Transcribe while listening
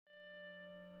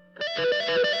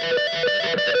All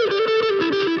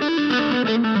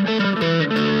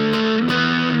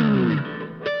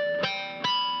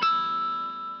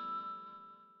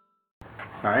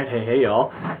right, hey,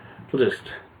 y'all. We'll just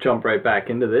jump right back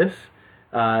into this.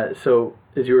 So,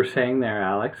 as you were saying there,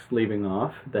 Alex, leaving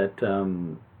off, that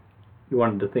you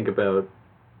wanted to think about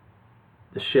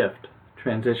the shift,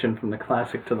 transition from the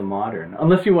classic to the modern.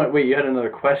 Unless you want, wait, you had another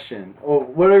question. Oh,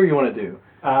 whatever you want to do.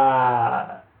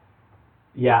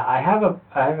 Yeah, I have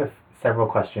several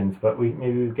questions, but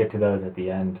maybe we get to those at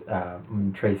the end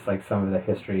and trace like some of the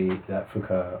history that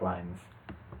Foucault lines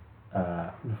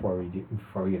before we get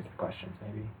to the questions,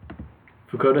 maybe.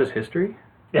 Foucault does history?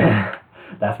 Yeah,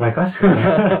 that's my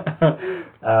question.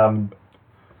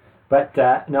 But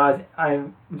I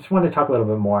just wanted to talk a little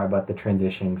bit more about the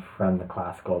transition from the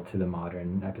classical to the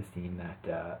modern episteme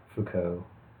that Foucault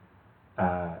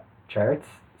charts.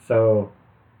 So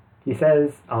he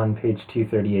says on page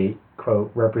 238,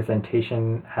 quote,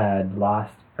 representation has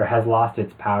lost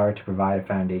its power to provide a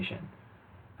foundation.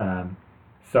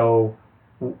 So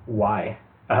why?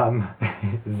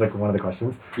 This is like one of the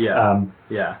questions. Yeah.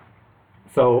 Yeah.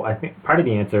 So I think part of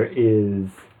the answer is,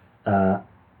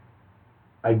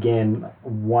 again,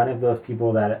 one of those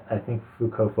people that I think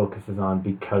Foucault focuses on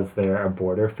because they're a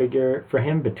border figure for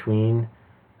him between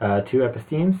two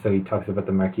epistemes. So he talks about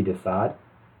the Marquis de Sade,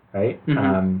 right?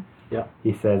 Mm-hmm. Yeah.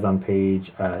 He says on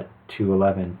page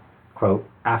 211, quote,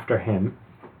 after him,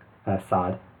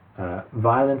 Sade,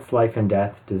 violence, life and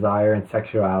death, desire and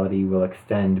sexuality will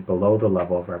extend below the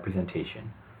level of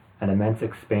representation. An immense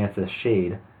expanse of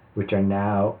shade, we are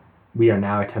now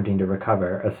attempting to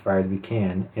recover as far as we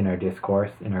can in our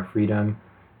discourse, in our freedom,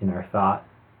 in our thought.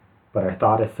 But our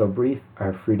thought is so brief,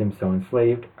 our freedom so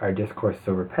enslaved, our discourse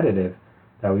so repetitive,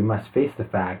 that we must face the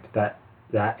fact that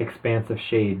that expanse of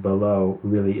shade below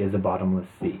really is a bottomless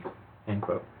sea, end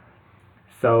quote.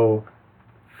 So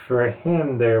for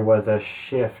him, there was a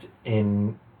shift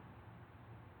in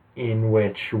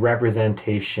which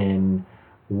representation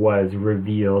was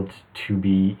revealed to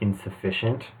be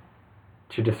insufficient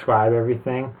to describe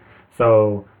everything.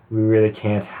 So we really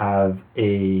can't have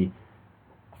a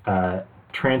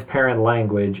transparent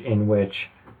language in which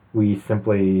we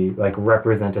simply like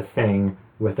represent a thing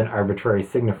with an arbitrary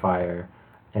signifier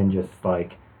and just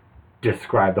like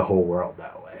describe the whole world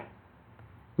that way.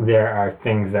 There are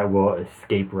things that will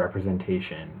escape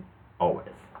representation always.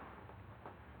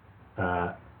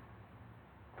 Yeah.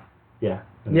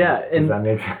 Yeah, Does that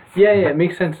make sense? Yeah, it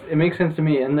makes sense. It makes sense to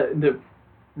me, and the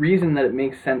reason that it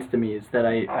makes sense to me is that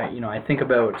I think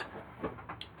about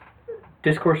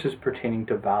discourses pertaining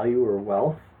to value or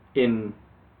wealth in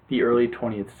the early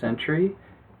 20th century,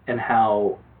 and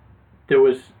how there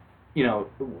was,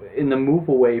 in the move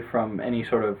away from any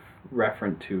sort of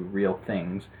reference to real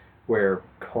things, where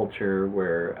culture,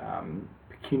 where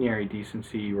pecuniary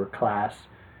decency, where class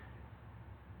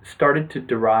started to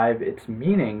derive its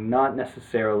meaning not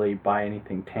necessarily by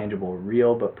anything tangible or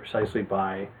real, but precisely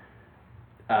by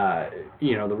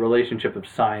the relationship of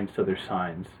signs to their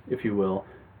signs, if you will,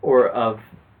 or of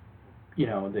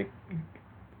the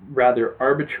rather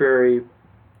arbitrary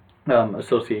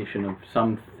association of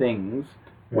some things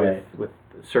with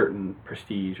certain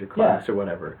prestige or class or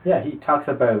whatever. Yeah, he talks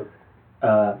about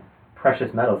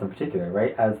precious metals in particular,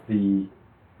 right, as the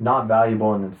not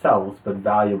valuable in themselves, but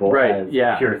valuable as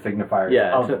pure signifiers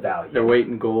of value. Their weight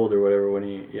in gold or whatever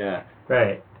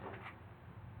Right.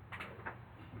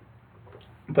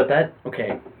 But I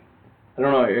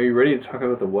don't know, are you ready to talk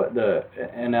about the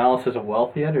analysis of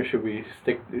wealth yet, or should we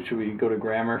go to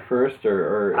grammar first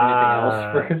or anything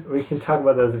else first? We can talk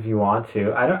about those if you want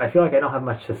to. I feel like I don't have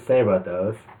much to say about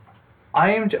those.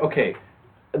 Okay.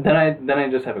 Then I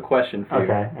just have a question for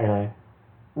you. Okay.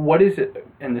 What is it,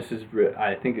 and this is,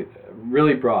 I think,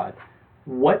 really broad,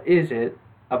 what is it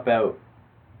about,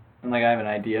 and like I have an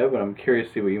idea, but I'm curious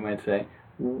to see what you might say,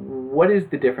 what is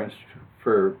the difference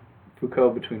for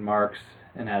Foucault between Marx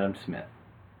and Adam Smith?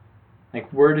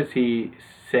 Like, where does he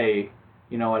say,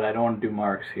 you know what, I don't want to do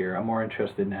Marx here, I'm more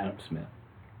interested in Adam Smith?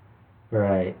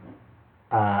 Right.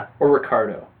 Or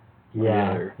Ricardo.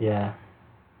 Yeah.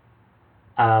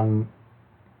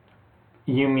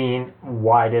 You mean,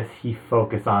 why does he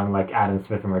focus on like Adam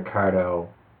Smith and Ricardo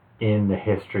in the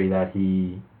history that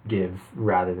he gives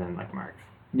rather than like Marx?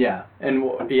 Yeah, and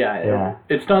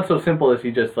it's not so simple as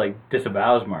he just like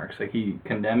disavows Marx. Like he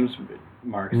condemns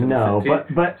Marx. No, but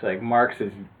it's like Marx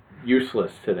is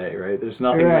useless today, right? There's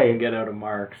nothing we can get out of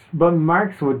Marx. But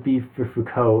Marx would be for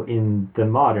Foucault in the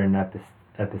modern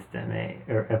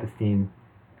episteme,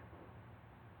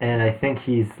 and I think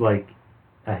he's like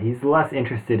he's less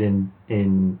interested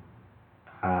in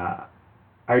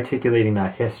articulating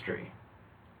that history,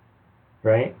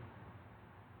 right?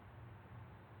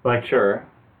 Like, Sure.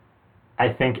 I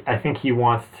think he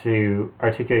wants to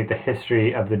articulate the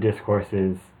history of the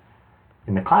discourses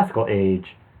in the classical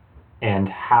age and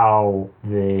how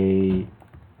they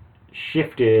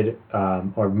shifted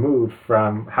or moved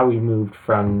from how we moved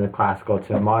from the classical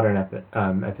to modern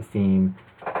episteme.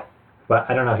 But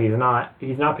I don't know.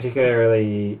 He's not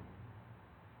particularly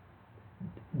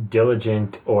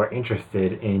diligent or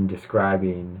interested in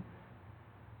describing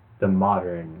the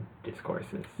modern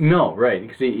discourses. No, right,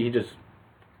 because he just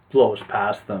blows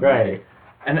past them. Right.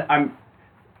 And I'm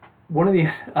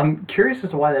curious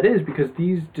as to why that is, because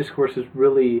these discourses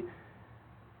really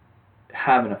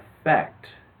have an effect.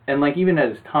 And like even at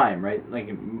his time, right? Like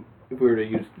if we were to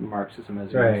use Marxism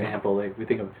as an example, like we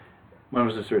think of when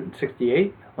was this written?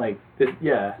 68? Like this,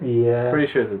 yeah. Yeah.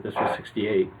 Pretty sure that this was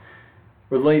 68.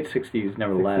 Or late 60s,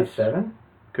 nevertheless. 67?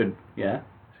 Could, yeah.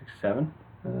 67?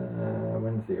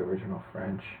 When's the original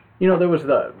French? You know, there was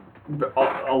a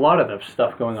lot of the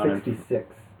stuff going on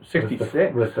 66.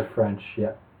 66? With the French,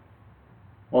 yeah.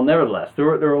 Well, nevertheless, there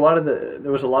was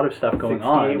a lot of stuff going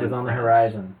on. 68 was on the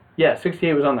horizon. Yeah,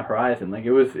 68 was on the horizon. Like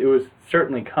it was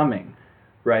certainly coming,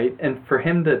 right? And for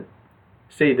him to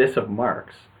say this of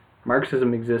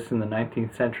Marxism exists in the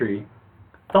 19th century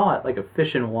thought like a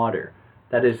fish in water.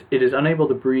 That is, it is unable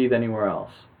to breathe anywhere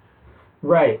else.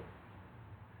 Right.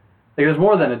 Like there's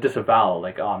more than a disavowal,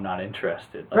 like, oh, I'm not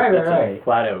interested. Like, that's a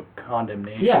flat out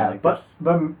condemnation. Yeah, like but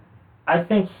I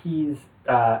think he's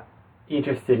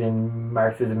interested in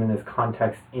Marxism in this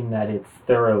context in that it's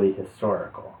thoroughly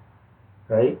historical,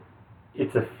 right?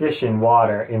 It's a fish in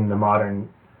water in the modern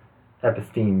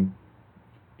episteme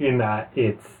in that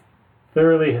it's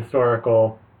thoroughly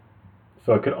historical,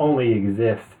 so it could only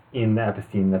exist in the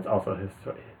episteme that's also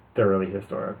thoroughly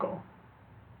historical.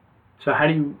 So how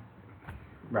do you...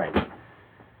 Right.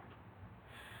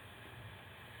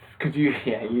 Because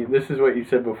this is what you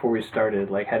said before we started.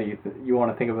 Like, how do you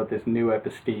want to think about this new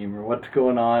episteme or what's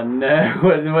going on?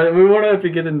 We won't have to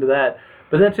get into that,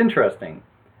 but that's interesting.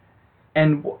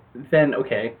 And then,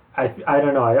 okay. I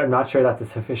don't know. I'm not sure that's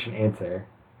a sufficient answer.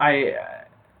 I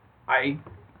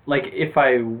like if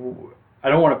I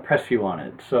don't want to press you on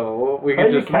it, so we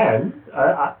can just. You can.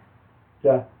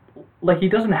 Yeah. Like he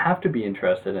doesn't have to be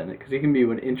interested in it because he can be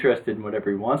interested in whatever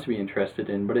he wants to be interested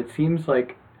in. But it seems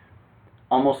like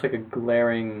almost like a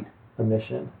glaring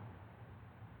omission.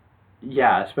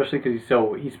 Yeah, especially because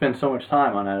he spends so much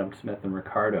time on Adam Smith and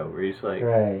Ricardo, where he's like,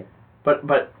 right.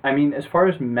 But I mean, as far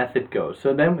as method goes,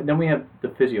 so then we have the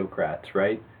physiocrats,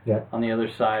 right? Yeah. On the other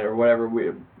side, or whatever,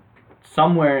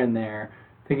 somewhere in there,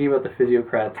 thinking about the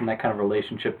physiocrats and that kind of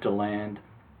relationship to land,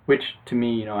 which to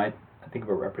me, I think of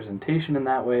a representation in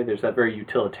that way. There's that very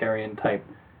utilitarian type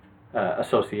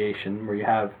association where you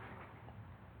have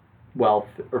wealth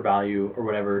or value or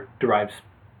whatever derives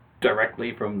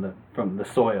directly from the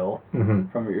soil, mm-hmm.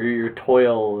 from your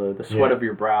toil, the sweat of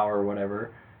your brow or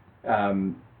whatever,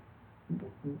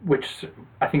 which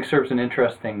I think serves an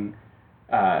interesting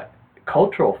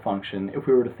cultural function if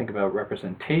we were to think about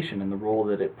representation and the role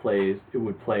that it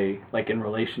would play like in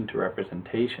relation to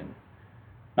representation.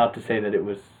 Not to say that it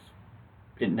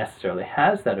necessarily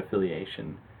has that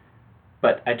affiliation,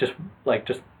 but I just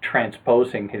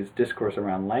transposing his discourse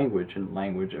around language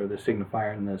or the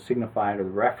signifier and the signified or the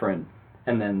referent,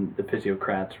 and then the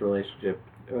physiocrats relationship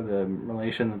or the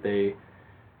relation that they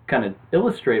kind of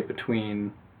illustrate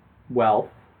between wealth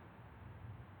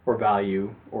or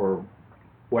value or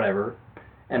whatever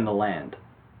and the land,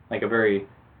 like a very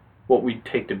what we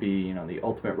take to be the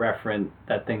ultimate referent,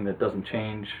 that thing that doesn't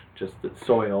change, just that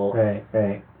soil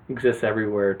right exists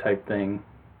everywhere type thing.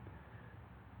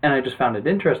 And I just found it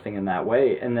interesting in that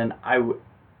way. And then I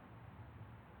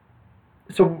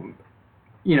feel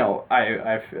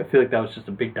like that was just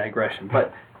a big digression,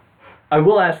 but I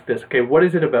will ask this, okay, what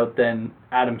is it about then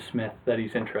Adam Smith that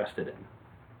he's interested in?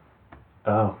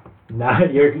 Oh, now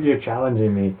you're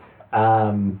challenging me.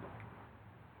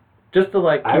 Just to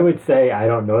I would say I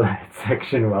don't know that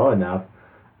section well enough.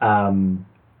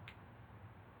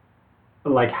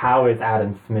 Like, how is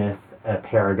Adam Smith a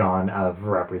paragon of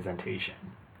representation?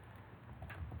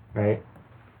 Right?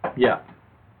 Yeah.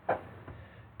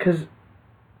 Because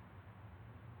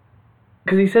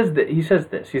he says this.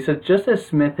 He said, just as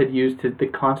Smith had used the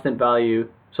constant value.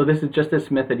 So this is just as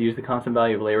Smith had used the constant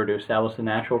value of labor to establish the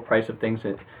natural price of things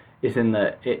that is in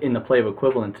the play of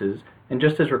equivalences, and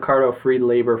just as Ricardo freed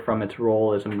labor from its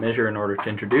role as a measure in order to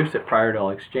introduce it prior to all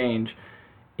exchange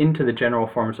into the general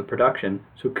forms of production,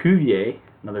 so Cuvier,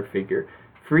 another figure,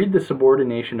 freed the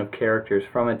subordination of characters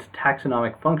from its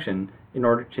taxonomic function in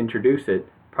order to introduce it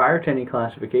prior to any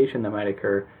classification that might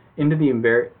occur, into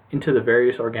the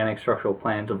various organic structural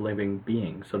plans of living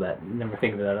beings. So that, then we're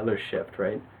thinking of that other shift,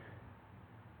 right?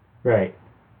 Right.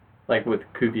 Like with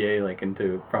Cuvier, like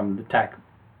into from the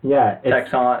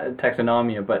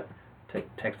taxonomia, but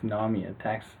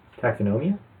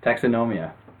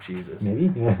taxonomia. Jesus.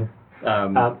 Maybe.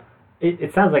 Yeah.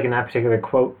 It sounds like in that particular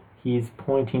quote, he's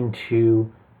pointing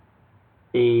to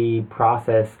a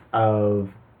process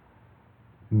of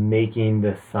making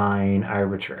the sign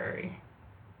arbitrary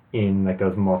in like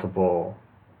those multiple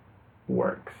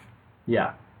works.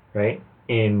 Yeah. Right?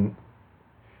 In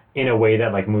a way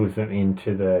that like moves them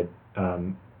into the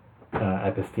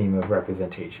episteme of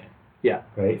representation. Yeah.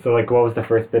 Right? So like what was the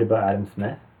first bit about Adam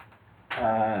Smith?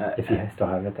 If you still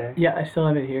have it there. Yeah, I still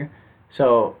have it here.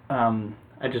 So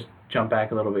I just jump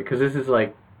back a little bit because this is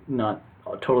like not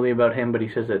totally about him, but he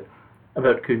says it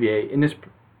about Cuvier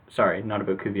not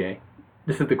about Cuvier.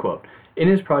 This is the quote. In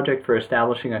his project for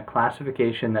establishing a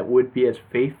classification that would be as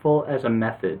faithful as a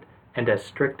method and as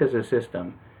strict as a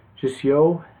system,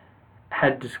 Jussieu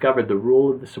had discovered the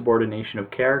rule of the subordination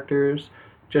of characters,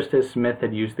 just as Smith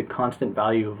had used the constant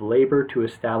value of labor to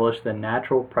establish the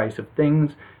natural price of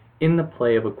things in the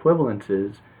play of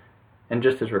equivalences, and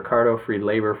just as Ricardo freed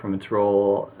labor from its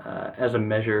role as a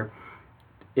measure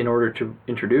in order to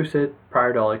introduce it,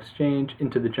 prior to all exchange,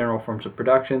 into the general forms of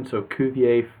production, so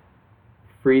Cuvier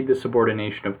freed the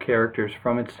subordination of characters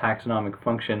from its taxonomic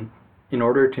function in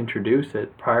order to introduce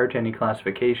it, prior to any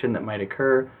classification that might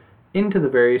occur, into the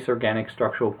various organic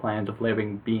structural plans of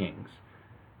living beings.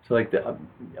 So like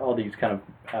all these kind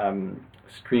of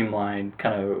streamlined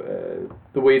kind of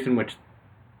the ways in which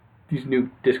these new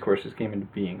discourses came into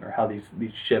being, or how these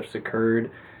shifts occurred,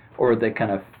 or the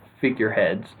kind of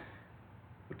figureheads,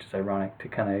 which is ironic to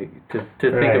kind of to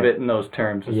think of it in those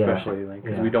terms, especially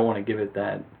because we don't want to give it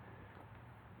that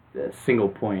single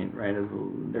point, right?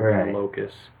 They're a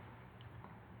locus.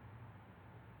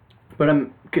 But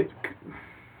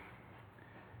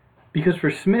because for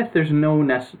Smith, there's no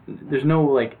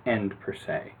like end per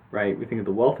se, right? We think of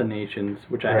the Wealth of Nations,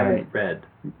 which I haven't read,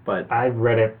 but I've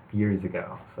read it years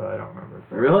ago, so I don't remember.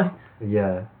 Really?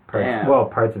 Yeah.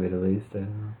 Parts of it at least.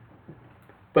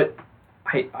 But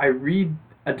I read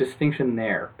a distinction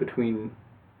there between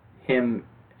him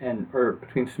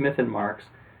between Smith and Marx,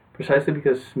 precisely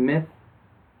because Smith,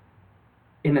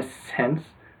 in a sense,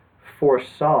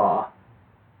 foresaw,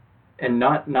 and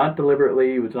not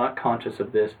deliberately, he was not conscious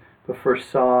of this, but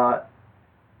foresaw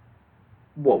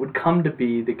what would come to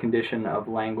be the condition of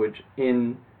language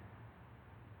in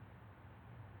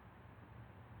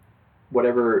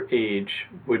whatever age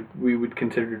we would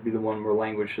consider to be the one where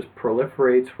language just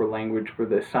proliferates, where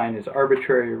the sign is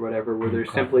arbitrary or whatever, where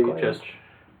there's simply just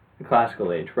the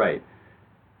classical age, right?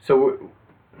 So,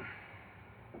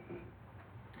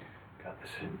 God,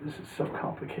 this is so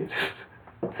complicated.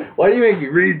 Why do you make me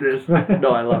read this?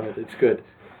 No, I love it. It's good.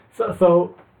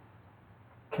 So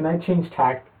can I change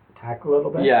tack a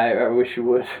little bit? Yeah, I wish you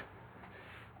would.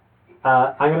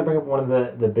 I'm going to bring up one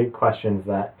of the big questions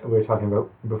that we were talking about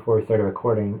before we started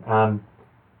recording.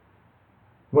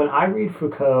 When I read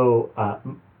Foucault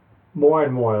more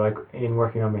and more, like in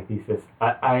working on my thesis,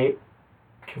 I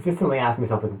consistently ask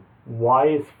myself, like, why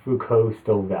is Foucault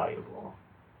still valuable?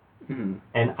 Mm-hmm.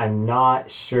 And I'm not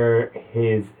sure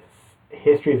his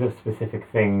histories of specific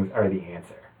things are the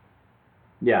answer.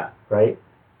 Yeah. Right?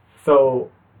 So,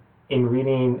 in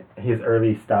reading his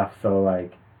early stuff, so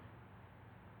like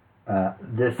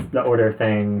The Order of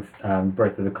Things,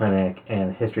 Birth of the Clinic,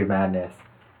 and History of Madness,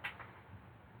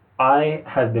 I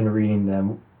have been reading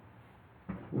them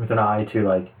with an eye to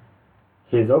like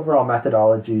his overall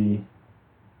methodology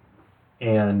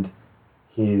and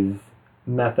his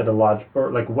methodology,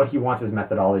 or like what he wants his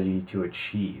methodology to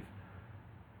achieve.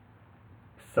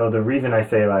 So the reason I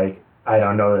say like I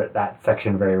don't know that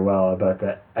section very well about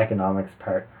the economics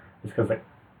part is because like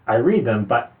I read them,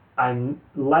 but I'm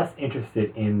less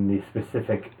interested in the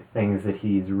specific things that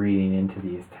he's reading into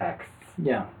these texts.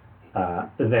 Yeah.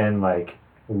 Than like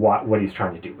what he's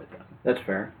trying to do with them. That's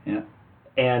fair. Yeah.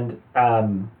 And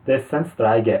the sense that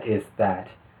I get is that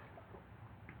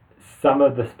some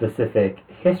of the specific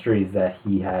histories that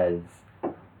he has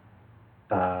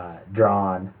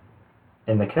drawn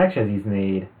and the connections he's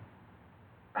made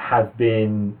have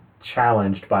been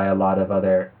challenged by a lot of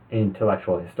other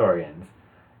intellectual historians,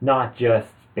 not just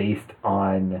based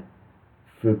on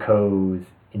Foucault's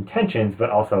intentions, but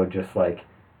also just like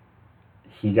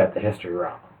he got the history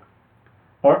wrong.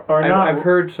 Or not I've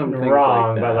heard some things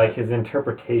wrong, like that. But like his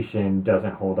interpretation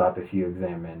doesn't hold up if you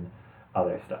examine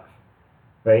other stuff,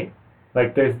 right?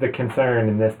 Like there's the concern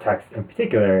in this text in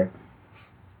particular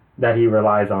that he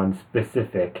relies on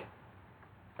specific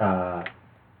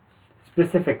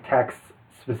specific texts,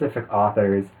 specific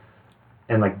authors,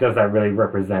 and like does that really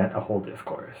represent a whole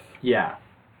discourse? Yeah.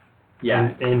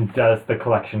 Yeah. And does the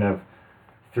collection of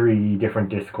 3 different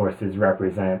discourses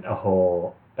represent a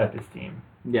whole episteme?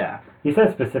 Yeah. He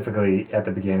says specifically at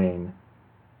the beginning,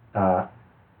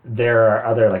 there are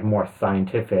other like more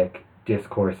scientific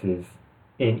discourses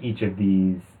in each of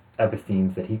these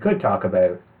epistemes that he could talk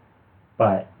about,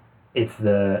 but it's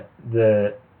the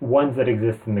ones that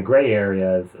exist in the gray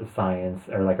areas of science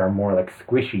are more like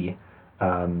squishy,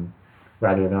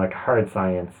 rather than like hard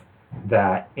science,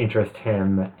 that interest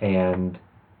him and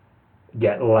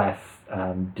get less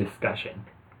discussion,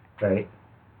 right?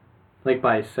 Like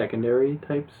by secondary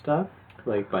type stuff,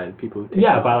 like by the people who take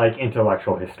by like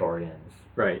intellectual historians,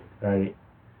 right?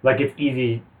 Like it's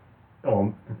easy.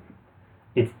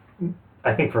 It's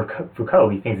I think for Foucault,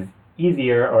 he thinks it's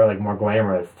easier or like more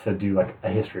glamorous to do like a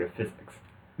history of physics,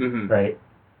 right?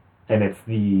 And it's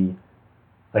these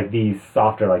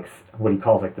softer, like what he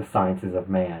calls like the sciences of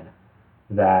man,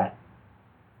 that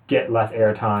get less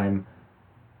airtime,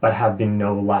 but have been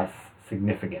no less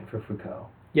significant for Foucault.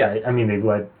 Yeah, right? I mean, they've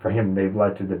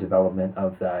led to the development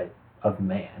of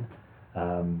man,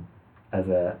 as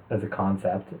a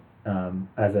concept,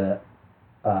 as a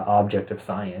object of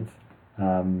science.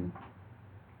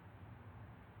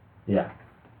 Yeah.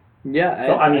 Yeah.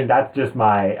 So I mean, that's just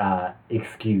my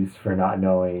excuse for not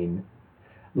knowing.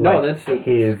 No, that's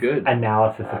his good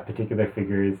analysis of particular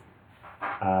figures.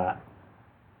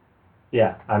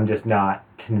 Yeah, I'm just not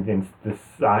convinced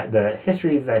the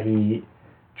histories that he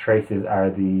traces are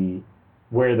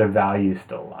where the value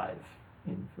still lies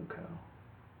in Foucault.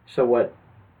 So what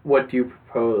do you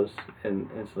propose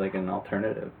as like an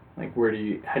alternative? Like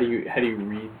how do you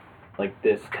read like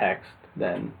this text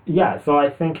then? Yeah, so I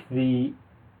think the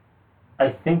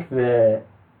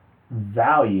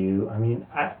value, I mean,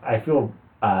 I feel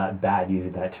bad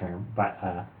using that term, but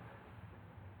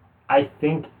I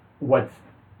think what's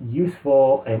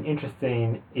useful and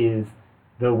interesting is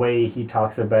the way he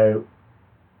talks about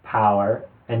power,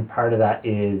 and part of that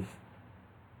is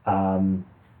the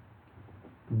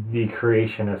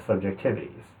creation of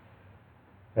subjectivities,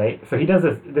 right? So he does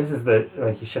this. This is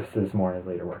he shifts to this more in his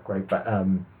later work, right? But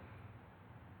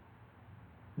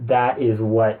that is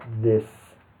what this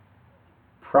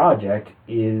project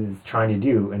is trying to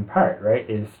do in part, right?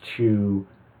 Is to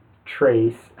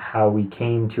trace how we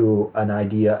came to an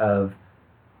idea of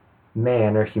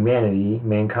man or humanity,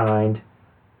 mankind,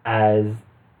 as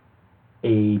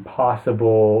a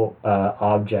possible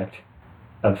object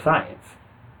of science,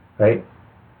 right?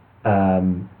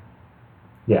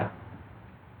 Yeah.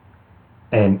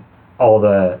 And all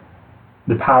the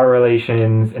power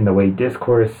relations and the way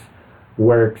discourse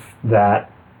works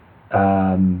that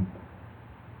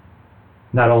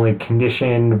not only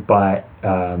condition but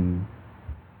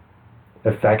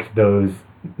affect those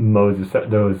modes of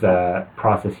those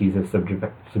processes of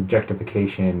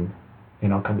subjectification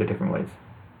in all kinds of different ways.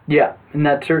 Yeah, and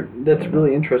that's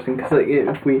really interesting because like,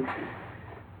 if we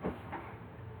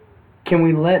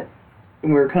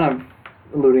we're kind of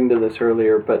alluding to this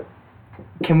earlier, but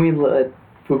can we let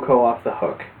Foucault off the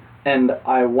hook? And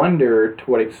I wonder to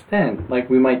what extent, like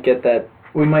we might be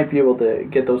able to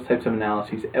get those types of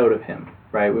analyses out of him,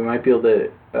 right? We might be able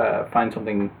to find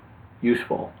something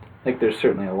useful. Like there's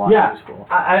certainly a lot useful.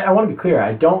 I want to be clear.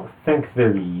 I don't think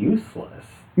they're useless.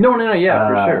 No,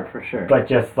 yeah, for sure. But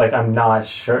just like I'm not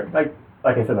sure. Like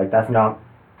I said, like that's not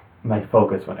my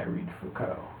focus when I read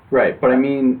Foucault. Right, but I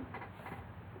mean,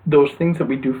 those things that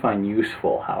we do find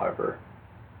useful, however,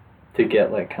 to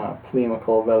get like kind of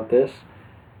polemical about this,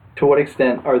 to what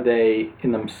extent are they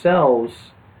in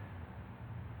themselves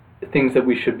things that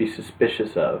we should be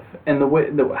suspicious of? And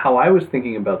how I was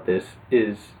thinking about this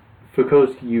is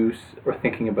Foucault's use or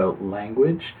thinking about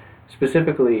language,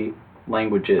 specifically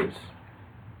languages.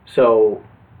 So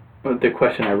the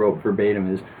question I wrote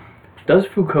verbatim is, does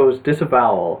Foucault's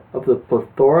disavowal of the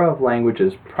plethora of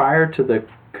languages prior to the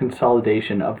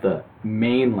consolidation of the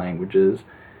main languages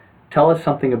tell us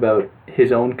something about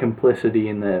his own complicity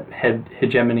in the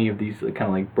hegemony of these kind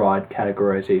of like broad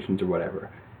categorizations or whatever?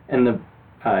 And the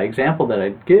example that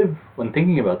I'd give when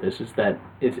thinking about this is that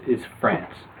it's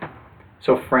France.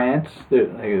 So France,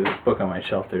 there's this book on my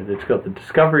shelf there that's called The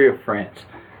Discovery of France,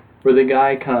 where the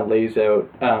guy kind of lays out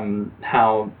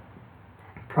how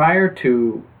prior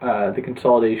to the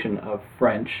consolidation of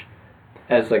French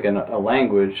as like a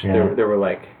language, there were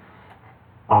like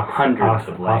hundreds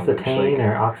of languages.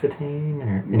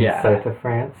 Occitane in south of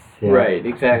France. Yeah. Right,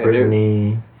 exactly.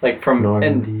 Brittany, like from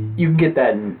Normandy. And you can get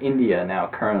that in India now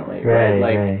currently, right?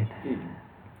 Like,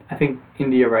 I think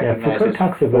India Yeah, recognizes Foucault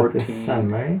talks about 14 the sun,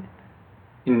 right?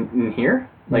 in here.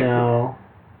 Like, no.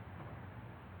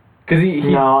 because he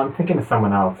No, I'm thinking of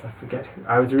someone else. I forget who.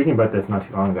 I was reading about this not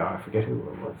too long ago. I forget who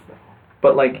it was, though.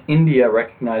 but like India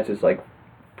recognizes like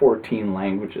 14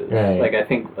 languages. Right. Like I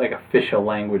think like official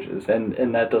languages,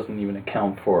 and that doesn't even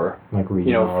account for Like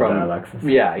regional from dialects and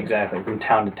stuff. yeah, exactly, from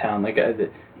town to town. Like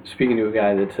speaking to a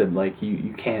guy that said like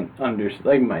you can't understand.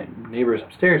 Like my neighbors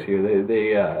upstairs here,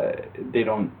 they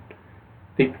don't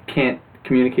they can't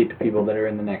communicate to people that are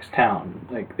in the next town.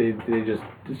 Like they just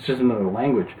it's just another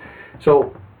language.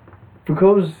 So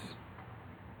Foucault's,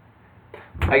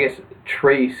 I guess,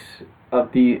 trace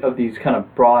of these kind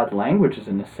of broad languages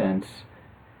in a sense.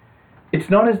 It's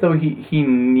not as though he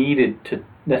needed to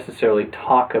necessarily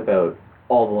talk about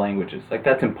all the languages. Like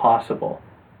that's impossible.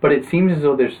 But it seems as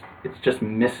though it's just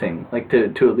missing. Like to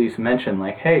at least mention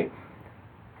like, hey,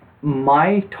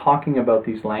 my talking about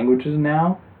these languages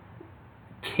now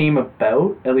came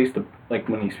about, at least like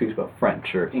when he speaks about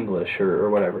French or English or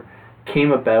whatever,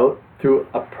 came about through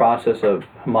a process of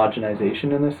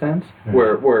homogenization in a sense,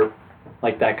 where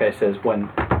like that guy says when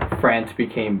France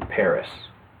became Paris,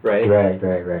 right?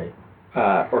 Right.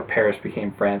 Or Paris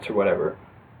became France or whatever.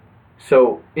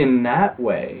 So in that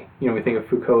way, we think of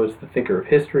Foucault as the thinker of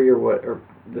history or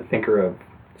the thinker of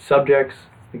subjects,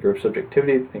 thinker of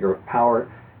subjectivity, the thinker of power.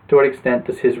 To what extent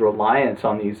does his reliance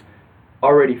on these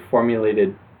already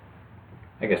formulated,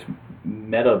 I guess,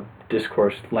 meta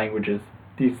discourse languages,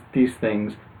 these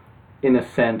things, in a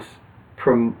sense,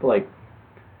 kind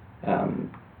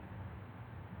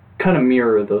of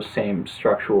mirror those same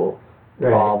structural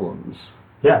problems?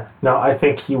 Yeah, no, I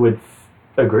think he would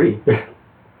agree.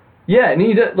 Yeah, and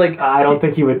he does, like... I don't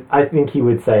think he would... I think he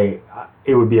would say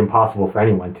it would be impossible for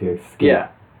anyone to escape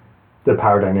the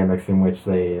power dynamics in which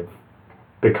they have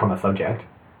become a subject.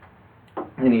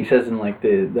 And he says in, like,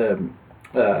 the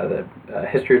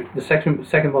history... The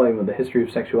second volume of the History of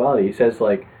Sexuality, he says,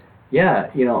 like, yeah,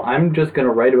 I'm just going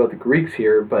to write about the Greeks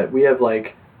here, but we have,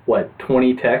 like,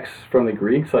 20 texts from the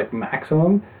Greeks, like,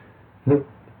 maximum?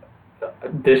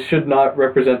 This should not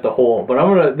represent the whole,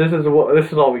 but this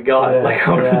is all we got.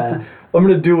 I'm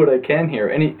gonna do what I can here,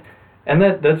 and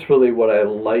that's really what I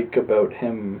like about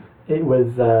him. It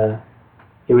was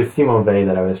Simone Weil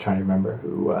that I was trying to remember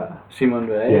who. Simone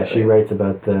Weil. Yeah, she writes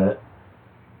about the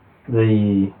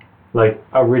like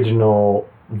original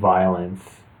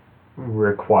violence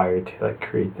required to like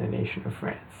create the nation of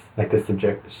France, like the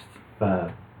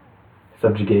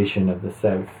subjugation of the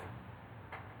South.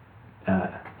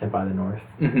 And by the North,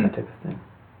 that type of thing,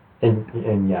 and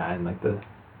like the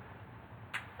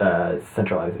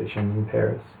centralization in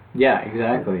Paris. Yeah,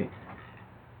 exactly.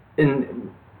 And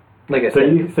like I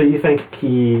said, so you think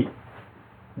he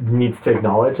needs to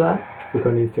acknowledge that?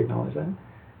 Foucault needs to acknowledge that.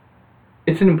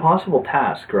 It's an impossible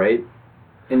task, right?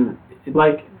 And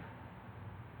like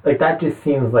that just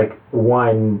seems like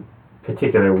one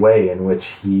particular way in which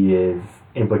he is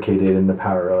implicated in the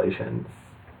power relations,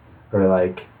 or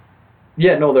like.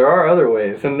 Yeah, no, there are other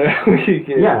ways, and we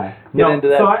can get into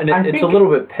that. So it's a little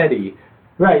bit petty.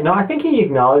 Right, no, I think he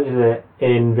acknowledges it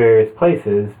in various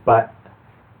places, but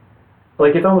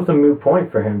like it's almost a moot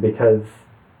point for him because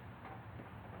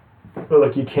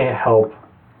look, you can't help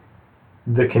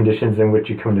the conditions in which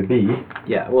you come to be.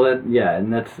 Yeah, well,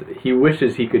 and that's he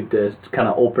wishes he could kind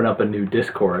of open up a new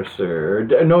discourse,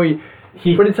 but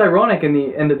it's ironic in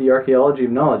the end of the Archaeology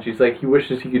of Knowledge. He's like he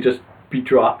wishes he could just be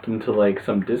dropped into like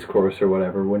some discourse or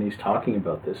whatever when he's talking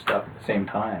about this stuff at the same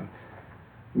time.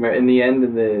 In the end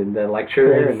of the lecture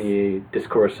there, in the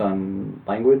discourse on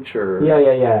language, or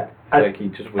yeah, like he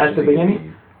just wishes he could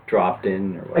be dropped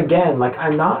in or whatever. Again, like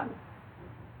I'm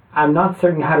not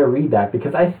certain how to read that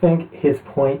because I think his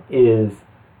point is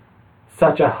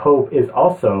such a hope is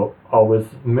also always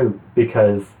moot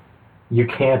because you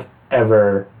can't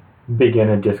ever begin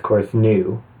a discourse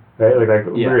new. Right, like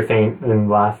we were saying in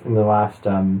the last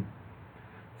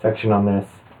section on this,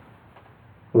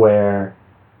 where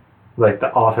like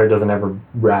the author doesn't ever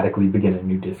radically begin a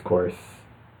new discourse.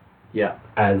 Yeah.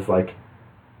 As like,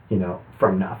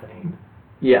 from nothing.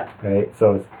 Yeah. Right.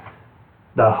 So it's,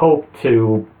 the hope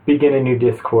to begin a new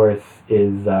discourse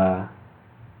is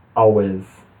always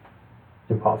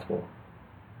impossible.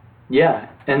 Yeah,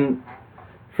 and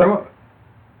from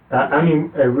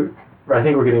I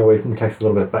think we're getting away from the text a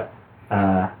little bit, but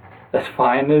that's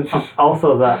fine. It's just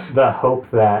also the hope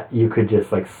that you could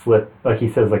just like slip, like he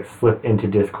says, like slip into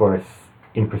discourse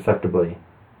imperceptibly.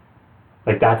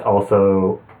 Like that's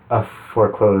also a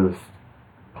foreclosed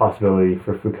possibility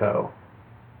for Foucault,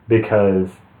 because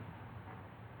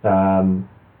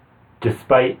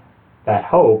despite that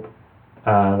hope,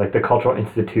 like the cultural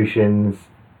institutions,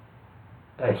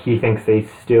 he thinks they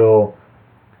still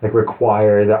like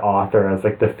require the author as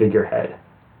like the figurehead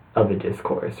of a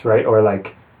discourse, right? Or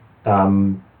like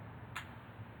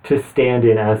to stand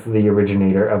in as the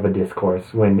originator of a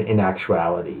discourse when in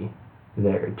actuality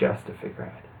they're just a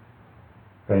figurehead,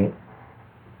 right?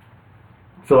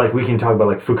 So like we can talk about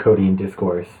like Foucauldian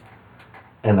discourse,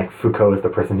 and like Foucault is the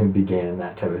person who began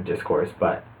that type of discourse,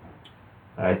 but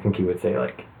I think he would say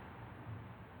like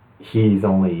he's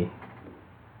only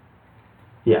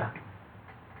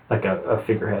like a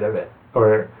figurehead of it,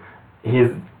 or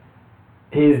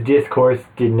his discourse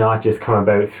did not just come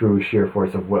about through sheer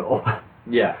force of will.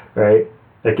 Yeah. Right?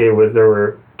 Like there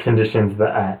were conditions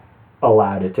that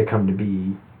allowed it to come to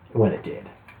be when it did.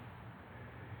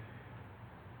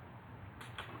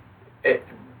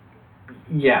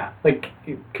 Yeah, like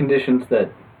conditions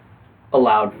that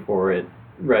allowed for it,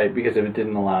 right? Because if it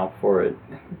didn't allow for it.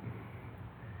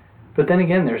 But then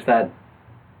again, there's that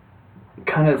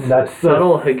kind of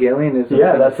subtle Hegelianism.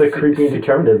 Yeah, that's a creepy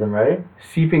determinism, right?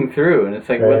 Seeping through, and it's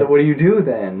like, right. what do you do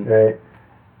then? Right.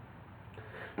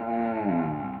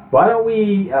 Why don't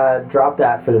we drop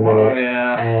that for the minute?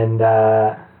 And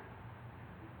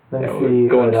let me see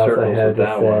what else I had to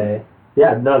say. One.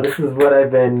 Yeah, no, this is what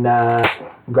I've been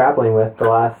grappling with the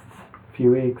last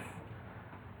few weeks.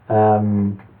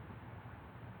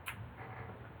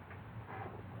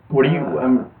 What do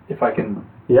you? If I can.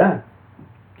 Yeah.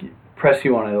 Press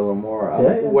you on it a little more.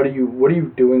 What are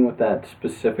you doing with that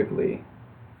specifically?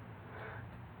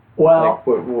 Well, like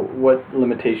what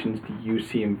limitations do you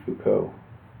see in Foucault?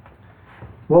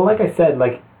 Well, like I said,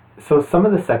 like so some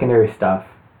of the secondary stuff.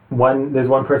 There's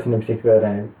one person in particular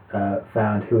that I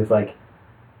found who was like,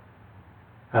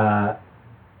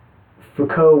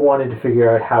 Foucault wanted to figure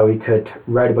out how he could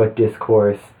write about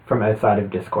discourse from outside of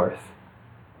discourse.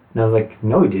 And I was like,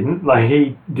 no, he didn't. Like,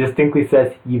 he distinctly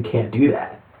says you can't do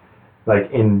that. Like,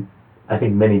 in, I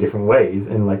think, many different ways.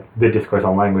 And, like, the discourse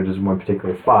on language is one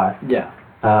particular spot. Yeah.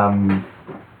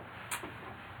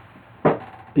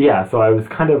 Yeah, so I was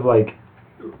kind of, like,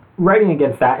 writing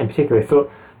against that in particular. So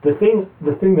the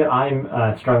thing that I'm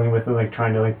struggling with and, like,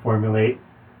 trying to, like, formulate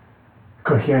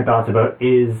coherent thoughts about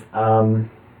is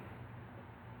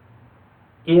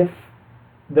if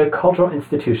the cultural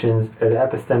institutions, or the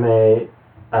episteme,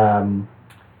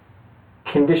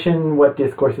 condition what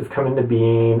discourses come into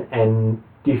being and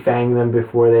defang them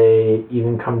before they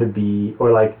even come to be,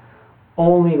 or like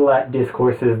only let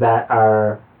discourses that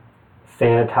are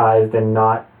sanitized and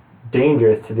not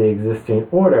dangerous to the existing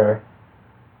order,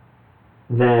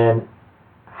 then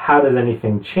how does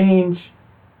anything change,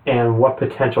 and what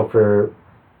potential for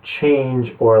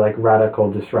change or like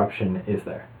radical disruption is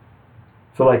there?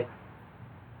 So like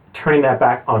turning that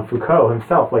back on Foucault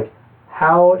himself, like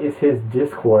how is his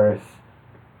discourse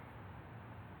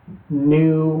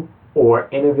new or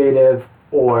innovative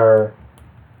or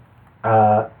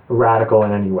radical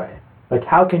in any way? Like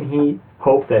how can he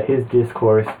hope that his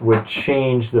discourse would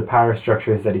change the power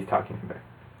structures that he's talking about?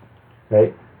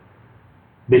 Right?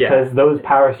 Because those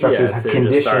power structures have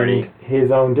conditioned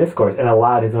his own discourse and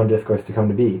allowed his own discourse to come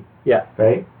to be. Yeah.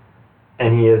 Right?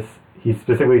 And he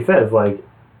specifically says, like,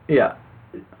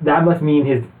 that must mean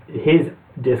his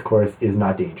discourse is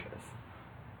not dangerous.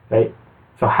 Right?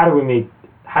 So how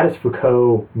does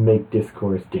Foucault make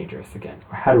discourse dangerous again?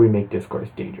 Or how do we make discourse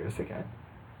dangerous again?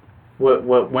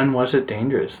 When was it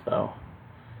dangerous though?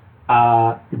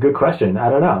 Good question. I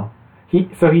don't know. He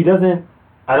doesn't,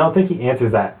 I don't think he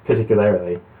answers that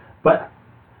particularly, but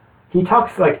he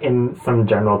talks like in some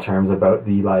general terms about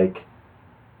the like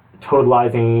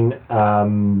totalizing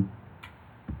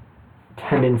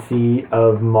tendency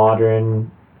of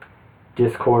modern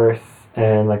discourse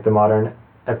and like the modern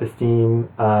episteme.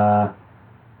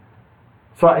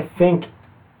 So I think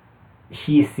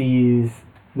he sees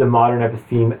the modern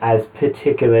episteme as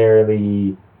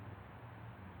particularly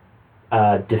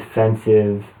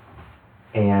defensive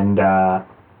and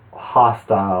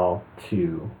hostile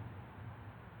to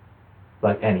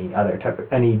like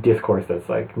any discourse that's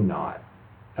like not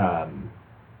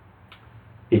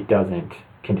it doesn't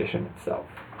condition itself.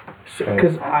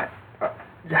 Because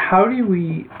how do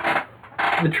we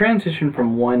the transition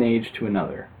from one age to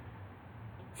another?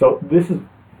 So this is,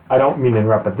 I don't mean to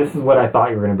interrupt, but this is what I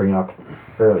thought you were going to bring up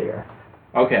earlier.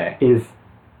 Okay. Is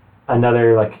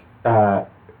another like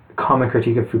common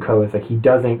critique of Foucault is like he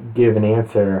doesn't give an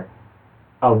answer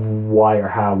of why or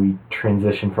how we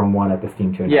transition from one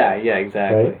episteme to another. Yeah,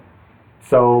 exactly. Right?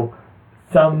 So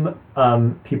some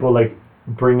people like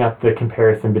bring up the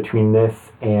comparison between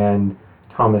this and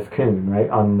Thomas Kuhn, right?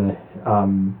 On the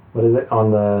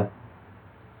on the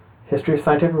History of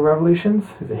Scientific Revolutions?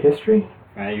 Is it history?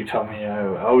 You tell me.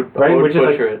 I would Which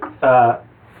butcher is it.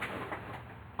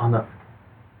 On the...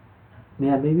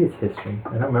 Yeah, maybe it's history.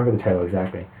 I don't remember the title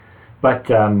exactly. But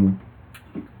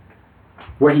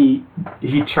where he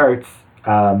charts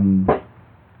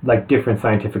like different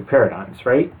scientific paradigms,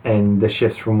 right? And the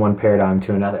shifts from one paradigm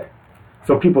to another.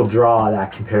 So people draw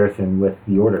that comparison with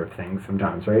the order of things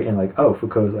sometimes, right? And like, oh,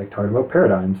 Foucault's like talking about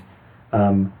paradigms.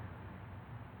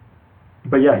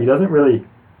 But yeah, he doesn't really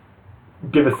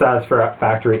give a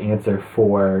satisfactory answer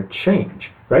for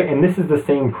change, right? And this is the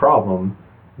same problem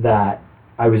that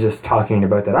I was just talking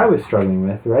about that I was struggling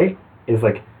with, right? Is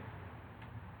like,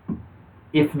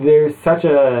 if there's such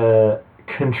a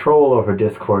control over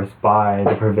discourse by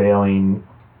the prevailing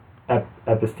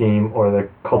episteme or the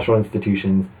cultural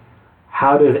institutions,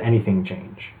 how does anything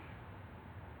change?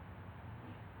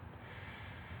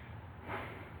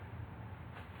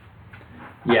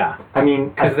 Yeah, I mean,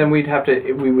 because then we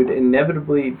would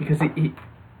inevitably, because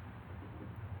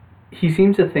he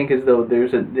seems to think as though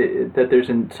there's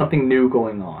something new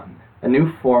going on, a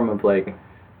new form of like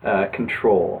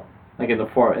control, like if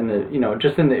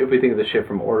we think of the shift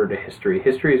from order to history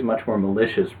is much more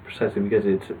malicious precisely because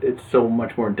it's so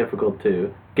much more difficult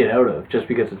to get out of, just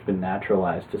because it's been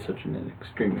naturalized to such an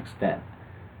extreme extent.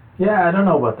 Yeah, I don't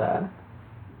know about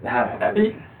that.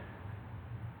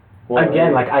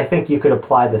 Again, like, I think you could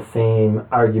apply the same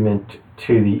argument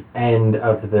to the end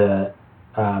of the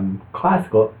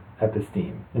classical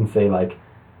episteme and say, like,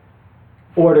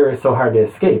 order is so hard to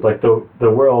escape. Like, the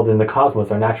world and the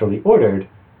cosmos are naturally ordered.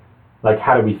 Like,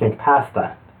 how do we think past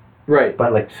that? Right.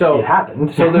 But, like, so it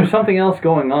happened. So there's something else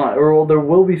going on, or there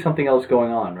will be something else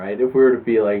going on, right? If we were to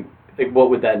be like what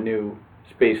would that new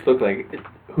space look like?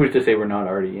 Who's to say we're not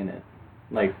already in it?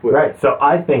 Like, right. So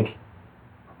I think...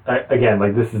 Again,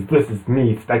 like this is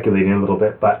me speculating a little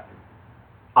bit, but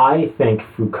I think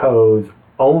Foucault's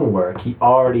own work, he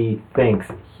already thinks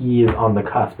he is on the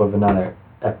cusp of another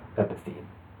episteme.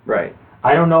 Right.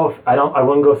 I don't know if I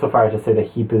wouldn't go so far as to say that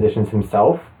he positions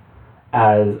himself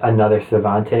as another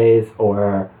Cervantes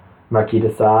or Marquis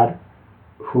de Sade,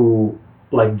 who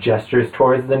like gestures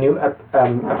towards the new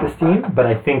episteme, but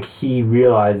I think he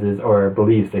realizes or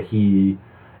believes that he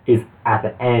is at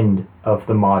the end of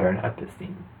the modern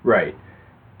episteme. Right.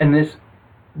 And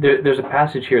there's a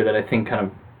passage here that I think kind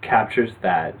of captures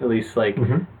that, at least like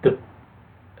the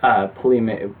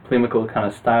polemical kind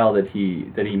of style that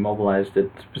he mobilized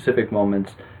at specific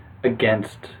moments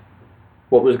against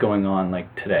what was going on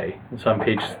like today. So on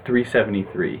page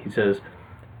 373, he says,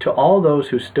 "To all those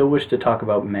who still wish to talk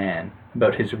about man,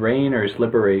 about his reign or his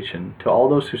liberation, to all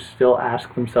those who still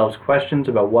ask themselves questions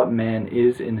about what man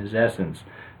is in his essence,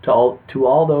 to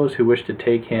all those who wish to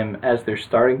take him as their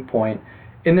starting point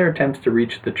in their attempts to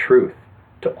reach the truth,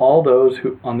 to all those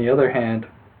who, on the other hand,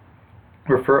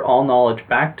 refer all knowledge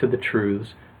back to the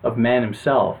truths of man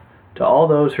himself, to all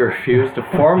those who refuse to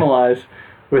formalize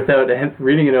without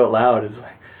reading it out loud, is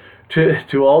like,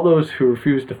 to all those who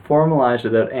refuse to formalize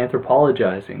without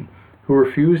anthropologizing, who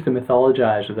refuse to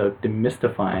mythologize without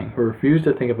demystifying, who refuse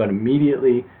to think about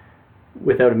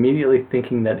without immediately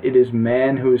thinking that it is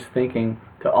man who is thinking,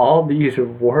 to all these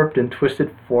warped and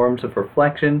twisted forms of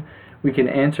reflection, we can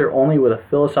answer only with a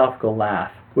philosophical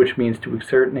laugh, which means to a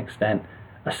certain extent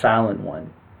a silent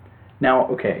one." Now,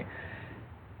 okay,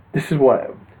 this is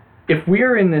what, if we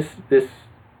are in this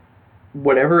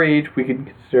whatever age we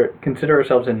could consider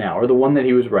ourselves in now, or the one that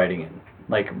he was writing in,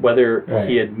 like whether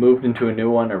he had moved into a new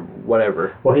one or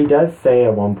whatever. Well, he does say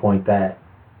at one point that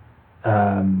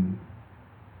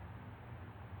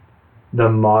the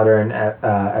modern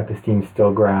episteme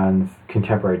still grounds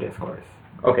contemporary discourse.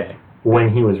 Okay. When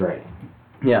he was writing.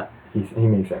 Yeah. He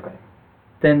makes that claim.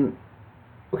 Then,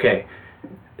 okay.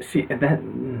 See, and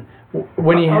then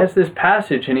when he has this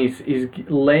passage and he's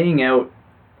laying out,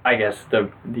 I guess, the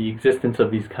existence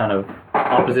of these kind of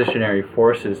oppositionary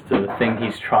forces to the thing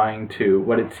he's trying to,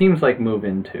 what it seems like, move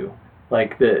into.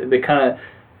 Like the kind of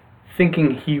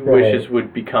thinking he wishes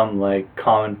would become like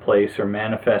commonplace or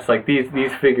manifest. Like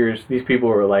these figures, these people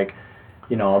were like,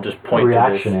 I'll just point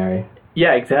reactionary. to this.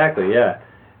 Yeah, exactly, yeah.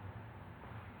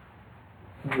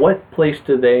 What place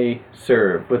do they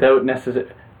serve without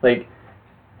necessarily, like,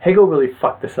 Hegel really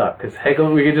fucked this up, because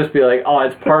Hegel, we could just be like, oh,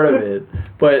 it's part of it,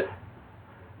 but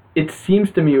it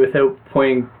seems to me, without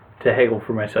pointing to Hegel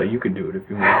for myself, you could do it if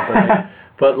you want,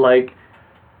 but like,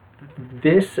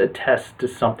 this attests to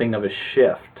something of a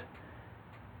shift.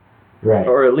 Right.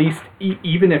 Or at least,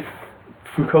 even if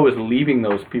Foucault is leaving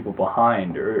those people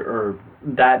behind, or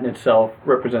that in itself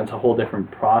represents a whole different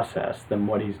process than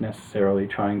what he's necessarily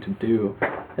trying to do.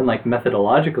 And like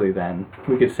methodologically then,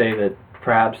 we could say that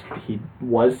perhaps he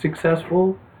was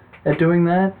successful at doing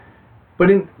that.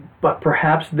 But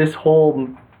perhaps this whole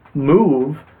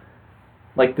move,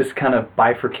 like this kind of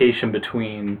bifurcation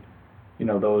between,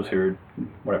 those who are,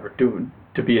 whatever, to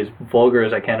be as vulgar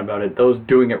as I can about it, those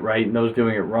doing it right and those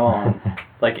doing it wrong,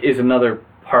 like, is another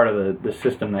part of the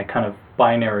system, that kind of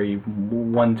binary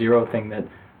 1-0 thing, that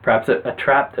perhaps a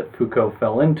trap that Foucault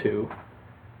fell into.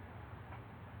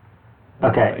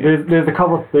 Okay,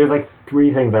 there's like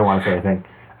three things I want to say, I think.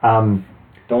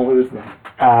 Don't lose them.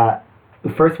 The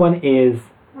first one is,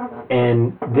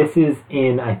 and this is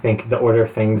in, I think, the order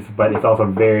of things, but it's also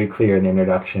very clear in the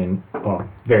introduction. Well,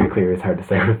 very clear is hard to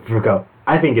say with Foucault.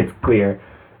 I think it's clear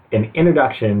in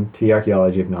Introduction to the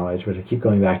Archaeology of Knowledge, which I keep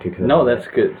going back to. No, that's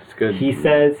good. It's good. He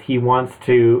says he wants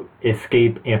to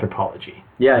escape anthropology.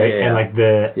 Yeah, right? yeah. And like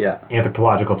the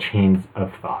anthropological chains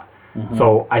of thought. Mm-hmm.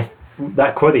 So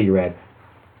that quote that you read,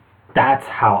 that's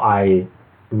how I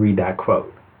read that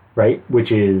quote, right?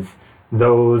 Which is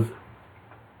those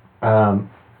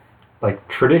like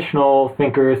traditional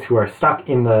thinkers who are stuck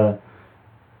in the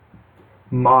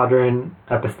modern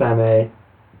episteme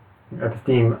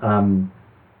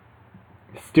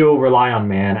still rely on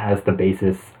man as the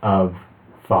basis of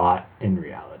thought and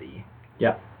reality.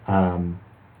 Yeah. And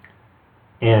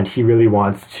he really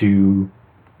wants to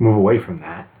move away from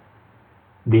that.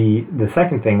 The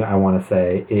second thing I want to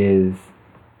say is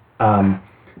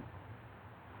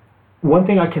one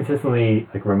thing I consistently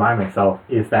remind myself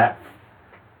is that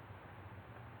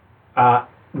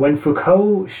when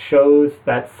Foucault shows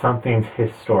that something's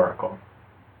historical,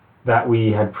 that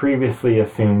we had previously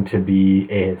assumed to be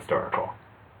ahistorical,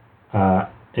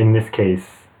 in this case,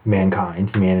 mankind,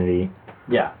 humanity,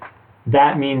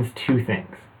 that means two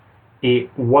things. It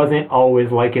wasn't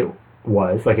always like it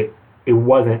was, it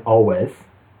wasn't always,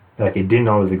 it didn't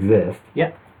always exist.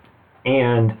 Yeah.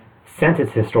 And since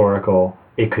it's historical,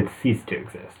 it could cease to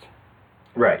exist.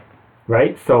 Right.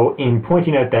 Right? So in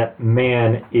pointing out that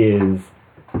man is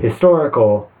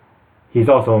historical, he's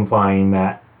also implying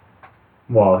that,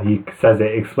 well, he says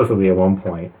it explicitly at one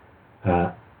point,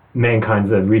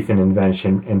 mankind's a recent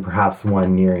invention and perhaps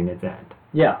one nearing its end.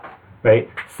 Yeah. Right?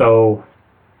 So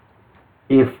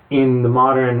if in the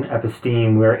modern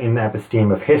episteme, we're in the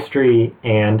episteme of history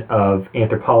and of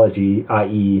anthropology,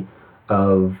 i.e.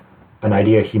 of an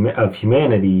idea of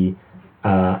humanity,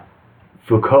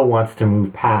 Foucault wants to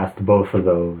move past both of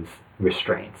those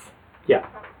restraints. Yeah.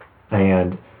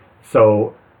 And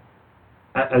so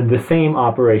the same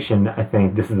operation, I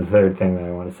think, this is the third thing that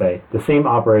I want to say, the same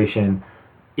operation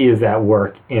is at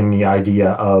work in the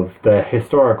idea of the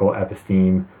historical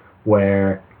episteme,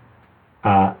 where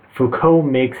Foucault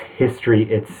makes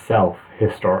history itself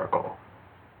historical.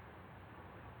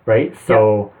 Right?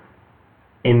 So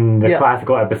in the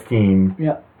classical episteme,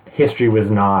 history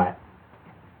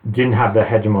didn't have the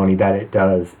hegemony that it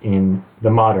does in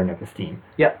the modern episteme.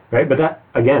 Yeah. Right? But that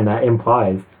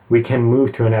implies we can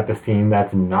move to an episteme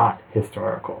that's not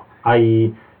historical,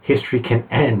 i.e. history can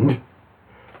end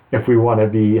if we want to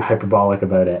be hyperbolic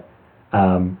about it.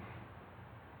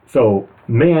 So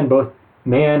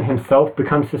man himself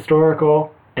becomes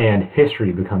historical and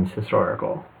history becomes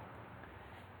historical.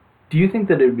 Do you think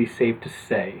that it would be safe to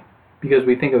say, because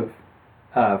we think of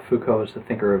Foucault as the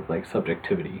thinker of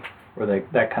subjectivity, or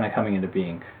that kind of coming into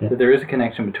being, that there is a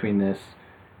connection between this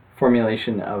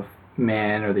formulation of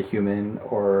man or the human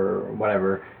or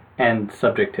whatever and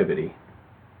subjectivity?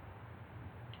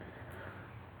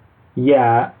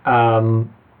 Yeah,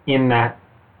 in that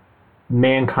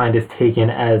mankind is taken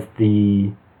as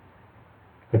the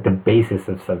basis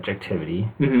of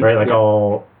subjectivity, right?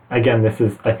 All, again, this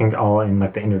is, I think, all in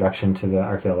the introduction to the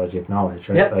Archaeology of Knowledge,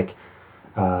 right?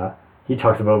 Yep. He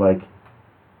talks about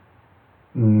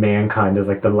mankind as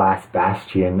the last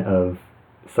bastion of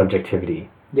subjectivity.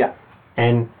 Yeah.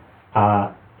 And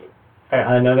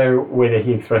another way that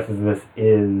he expresses this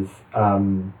is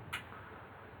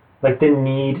the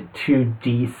need to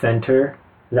decenter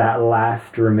that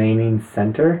last remaining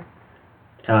center.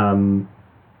 And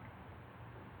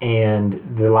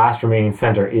the last remaining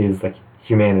center is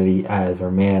humanity as,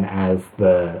 or man as,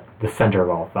 the center of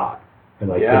all thought, or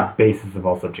the basis of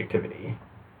all subjectivity.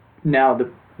 Now,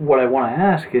 what I want to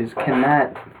ask is, can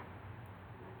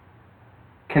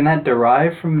that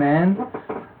derive from man?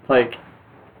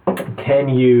 Can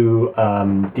you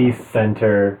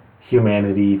decenter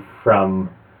humanity from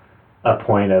a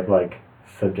point of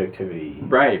subjectivity?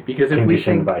 Right, because if we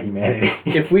think by humanity,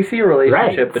 if we see a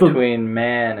relationship between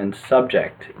man and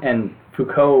subject, and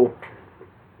Foucault,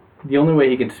 the only way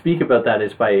he can speak about that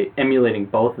is by emulating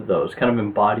both of those, kind of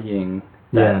embodying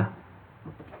that.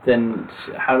 Then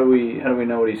how do we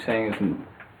know what he's saying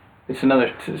It's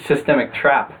another systemic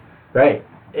trap. Right.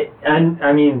 And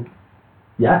I mean,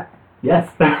 yeah, yes.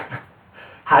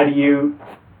 How do you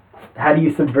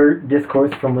subvert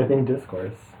discourse from within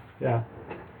discourse? Yeah.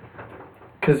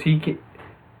 Because he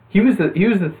was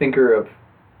the thinker of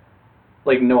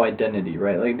like no identity,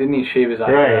 right? Like didn't he shave his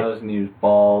eyebrows and he was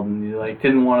bald and he like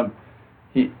didn't want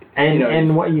to.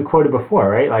 And what you quoted before,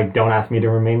 right? Like don't ask me to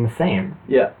remain the same.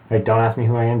 Yeah. Like don't ask me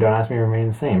who I am. Don't ask me to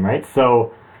remain the same, right?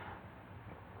 So.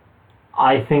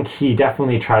 I think he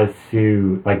definitely tries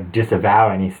to like disavow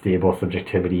any stable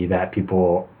subjectivity that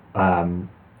people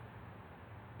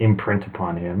imprint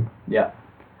upon him. Yeah.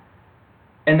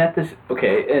 And at this,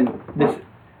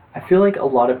 I feel like a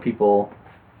lot of people,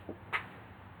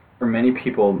 or many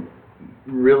people,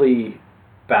 really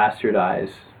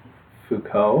bastardize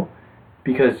Foucault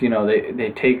because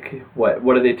they take what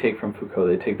do they take from Foucault?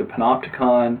 They take the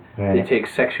panopticon, they take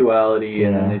sexuality,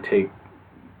 and then they take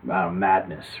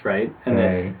madness, right? And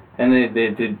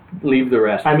they leave the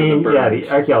rest. I mean, the the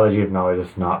archaeology of knowledge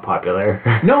is not popular.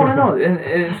 No, and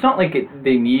it's not like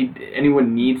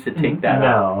anyone needs to take that.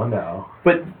 No.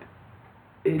 But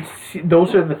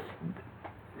those are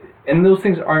and those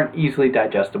things aren't easily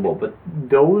digestible. But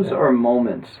those are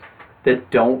moments that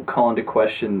don't call into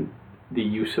question the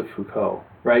use of Foucault,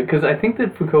 right? Because I think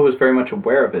that Foucault was very much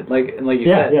aware of it. Like you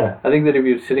said, I think that if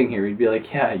he was sitting here, he'd be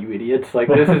like, "Yeah, you idiots! Like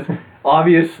this is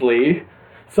obviously."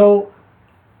 So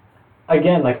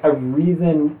again, like a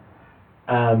reason,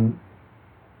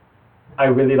 I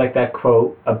really like that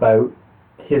quote about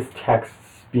his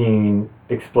texts being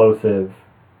explosive,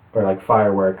 or like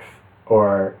fireworks,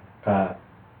 or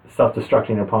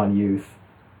self-destructing upon use.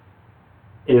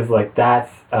 Is like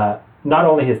that's not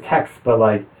only his text, but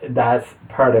like that's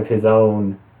part of his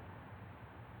own.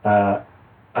 I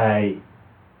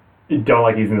don't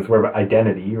like using this word, but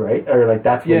identity, right? Or like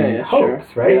that's what he hopes,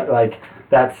 sure. Right? Yeah. Like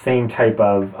that same type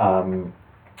of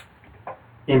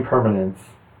impermanence,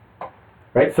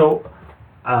 right? So,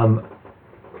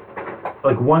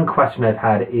 like one question I've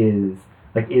had is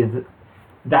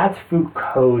that's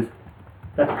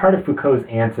part of Foucault's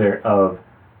answer of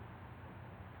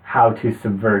how to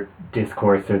subvert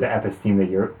discourse or the episteme that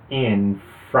you're in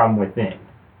from within.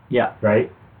 Yeah.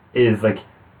 Right? Is like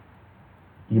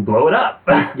you blow it up.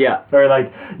 Yeah. Or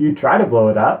like you try to blow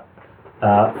it up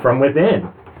from within.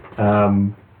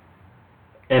 And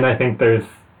I think there's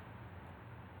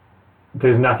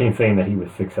nothing saying that he was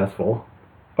successful.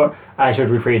 Or I should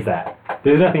rephrase that.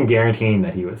 There's nothing guaranteeing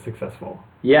that he was successful.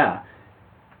 Yeah.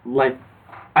 Like,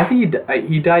 I think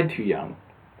he died too young.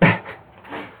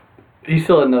 He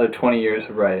still had another 20 years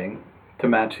of writing to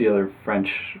match the other French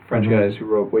guys who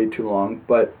wrote way too long,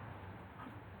 but...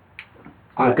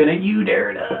 Looking at you,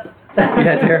 Derrida.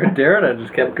 Yeah, Derrida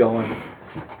just kept going.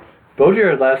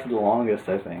 Baudrillard lasted the longest,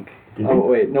 I think.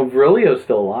 Wait, no, Virilio's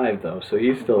still alive, though, so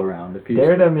he's still around.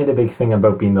 Derrida made a big thing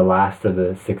about being the last of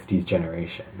the 60s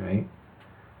generation, right?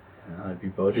 That'd be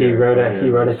Baudrillard. He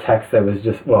wrote a text that was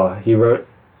just,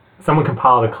 someone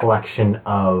compiled a collection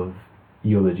of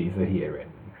eulogies that he had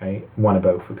written, right? One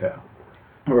about Foucault.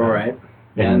 Right.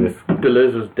 And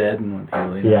Deleuze was dead in the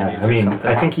early 90s. I mean,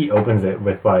 I think he opens it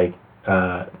with, like,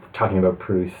 talking about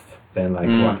Proust and, like,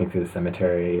 walking through the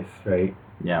cemeteries, right?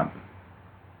 Yeah.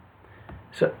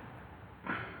 So...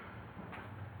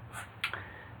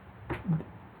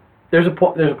 There's a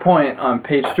point on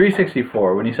page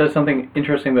 364 when he says something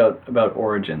interesting about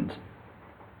origins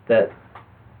that,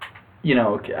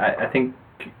 I think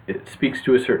it speaks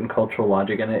to a certain cultural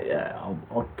logic, and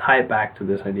I'll tie it back to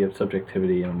this idea of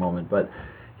subjectivity in a moment. But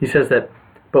he says that,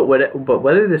 but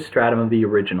whether this stratum of the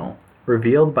original,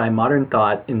 revealed by modern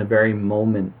thought in the very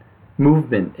movement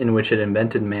in which it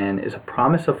invented man, is a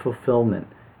promise of fulfillment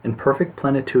and perfect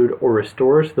plenitude, or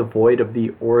restores the void of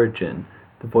the origin,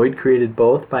 the void created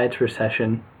both by its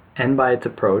recession and by its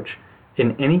approach,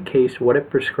 in any case what it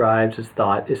prescribes as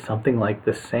thought is something like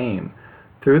the same.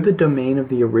 Through the domain of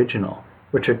the original,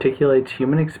 which articulates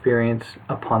human experience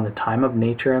upon the time of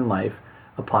nature and life,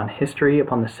 upon history,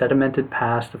 upon the sedimented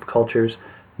past of cultures,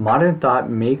 modern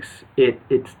thought makes it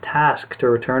its task to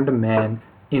return to man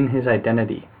in his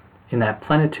identity, in that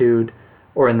plenitude,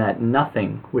 or in that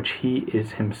nothing which he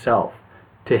is himself,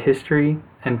 to history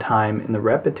and time in the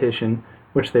repetition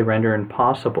which they render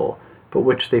impossible, but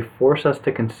which they force us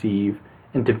to conceive,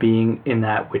 and to being in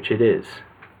that which it is.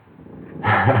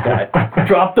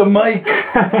 Drop the mic!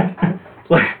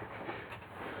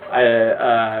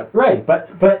 Right,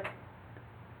 but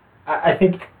I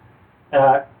think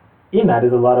in that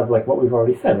is a lot of like what we've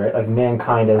already said, right? Like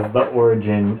mankind as the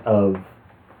origin of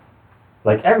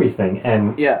like everything,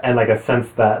 and like a sense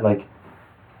that like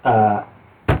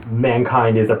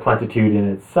mankind is a plentitude in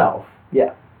itself.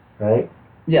 Yeah. Right?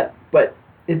 Yeah, but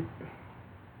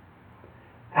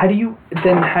how do you,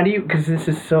 because this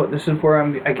is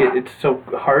where it's so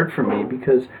hard for me,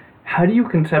 because how do you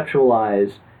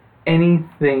conceptualize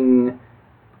anything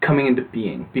coming into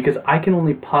being? Because I can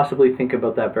only possibly think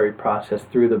about that very process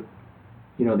through the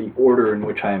order in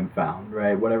which I am found,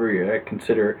 right? Whatever I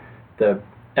consider the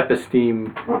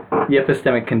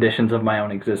epistemic conditions of my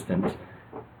own existence.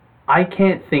 I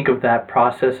can't think of that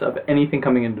process of anything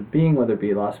coming into being, whether it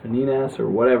be Las Meninas or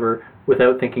whatever,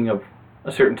 without thinking of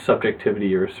a certain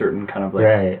subjectivity or a certain kind of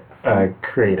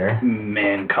creator,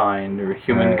 mankind or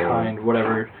humankind,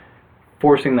 whatever,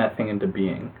 forcing that thing into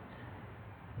being.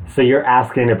 So you're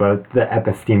asking about the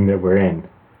episteme that we're in.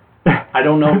 I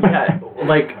don't know. Yeah,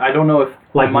 I don't know if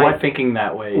my thinking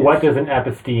that way. What does an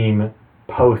episteme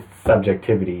post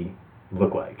subjectivity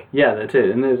look like? Yeah, that's it.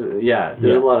 And there's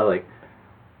a lot of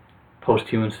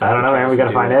post-human stuff. I don't know, man. We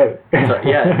gotta find out. So,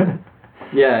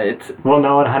 it's. We'll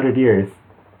know in 100 years.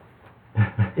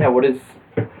 Yeah, what is?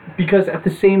 Because at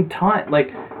the same time,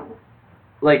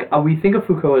 we think of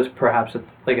Foucault as perhaps a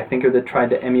thinker that tried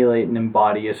to emulate and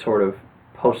embody a sort of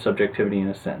post-subjectivity in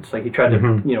a sense. He tried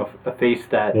to efface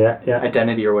that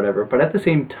identity or whatever. But at the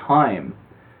same time,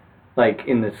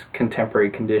 in this contemporary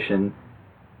condition,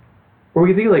 or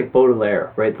we can think of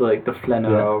Baudelaire, right? The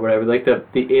Flaneur or whatever, the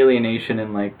alienation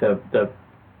in the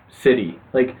city.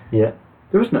 There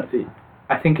was no.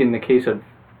 I think in the case of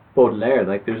Baudelaire,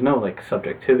 there's no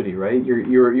subjectivity, right?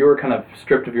 You're kind of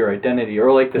stripped of your identity, or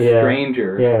the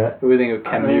stranger. Yeah. We think of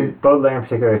Camus. I mean, Baudelaire in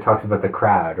particular talks about the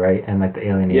crowd, right, and the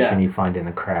alienation you find in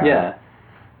the crowd. Yeah.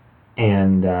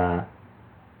 And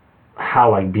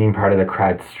how being part of the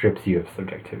crowd strips you of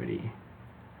subjectivity,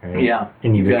 right? Yeah.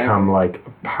 And you become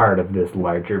part of this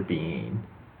larger being.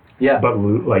 Yeah. But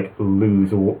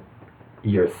lose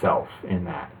yourself in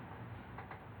that.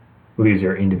 Lose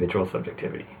your individual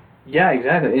subjectivity. Yeah,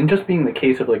 exactly. And just being the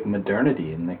case of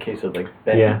modernity, in the case of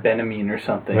Benjamin or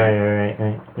something. Right.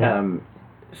 Yeah.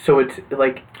 So it's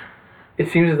it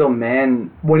seems as though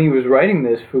when he was writing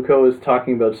this, Foucault was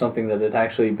talking about something that had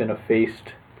actually been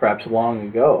effaced perhaps long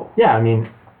ago. Yeah, I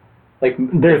mean,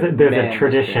 there's a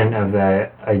tradition of the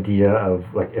idea of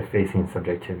effacing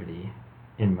subjectivity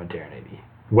in modernity,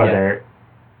 whether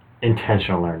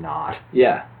intentional or not.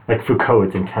 Yeah. Foucault,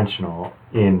 it's intentional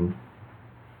in.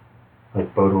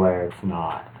 Baudelaire, it's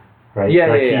not, right?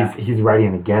 Yeah, He's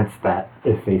writing against that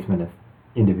effacement of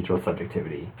individual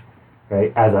subjectivity,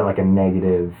 right? As a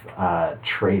negative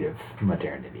trait of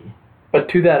modernity. But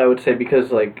to that, I would say, because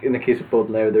in the case of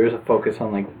Baudelaire, there is a focus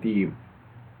on the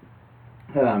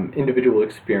individual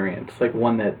experience,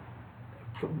 one that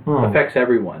affects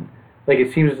everyone.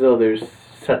 It seems as though there's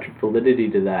such validity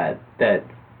to that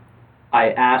I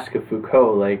ask of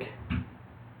Foucault,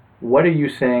 what are you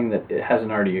saying that it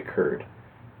hasn't already occurred?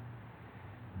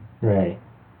 Right.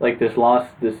 This loss,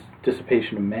 this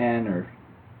dissipation of man or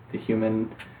the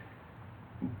human.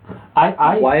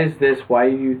 Why is this?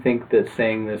 Why do you think that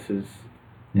saying this is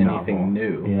anything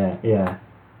new? Yeah.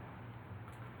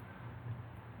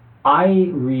 I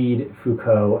read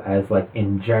Foucault as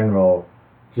in general,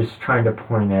 just trying to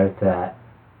point out that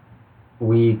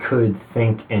we could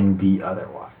think and be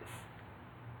otherwise,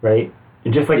 right?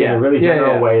 Just in a really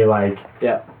general way,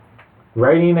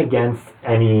 writing against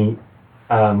any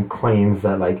claims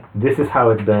that this is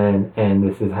how it's been and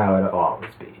this is how it'll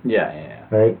always be. Yeah.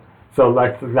 Right? So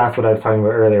that's what I was talking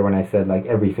about earlier when I said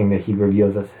everything that he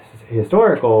reveals as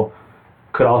historical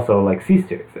could also cease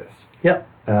to exist. Yep.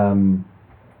 That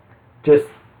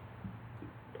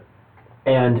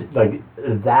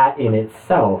in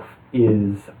itself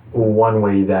is one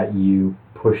way that you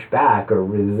push back or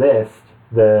resist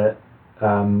the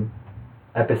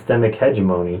epistemic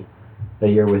hegemony that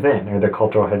you're within, or the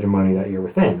cultural hegemony that you're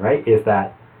within, right? Is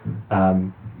that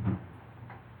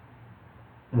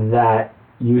that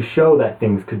you show that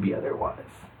things could be otherwise.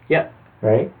 Yeah.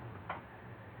 Right?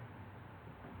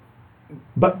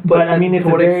 But I mean, it's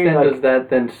to what extent does that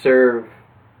then serve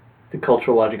the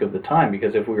cultural logic of the time?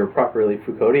 Because if we were properly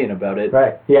Foucauldian about it,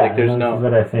 right? Yeah, there's this is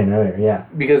what I was saying earlier. Yeah.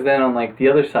 Because then on the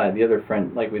other side, the other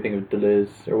front, we think of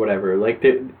Deleuze or whatever,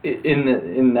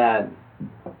 in that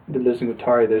Deleuze and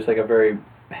Guattari, there's a very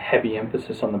heavy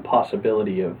emphasis on the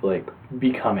possibility of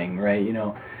becoming, right?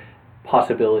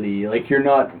 Possibility. You're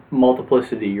not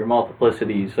multiplicity. You're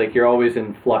multiplicities. You're always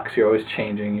in flux. You're always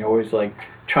changing. You're always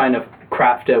trying to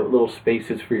craft out little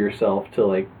spaces for yourself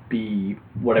to be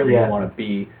whatever you want to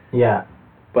be. Yeah.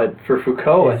 But for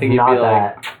Foucault, I think he'd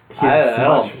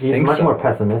be he's much more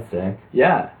pessimistic.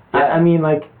 Yeah. I mean,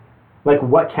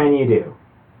 what can you do?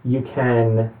 You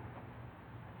can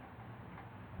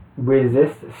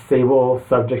resist stable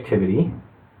subjectivity.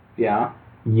 Yeah.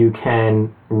 You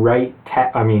can write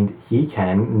he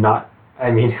can, not,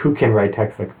 who can write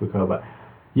text like Foucault, but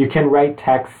you can write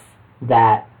texts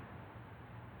that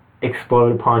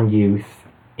explode upon use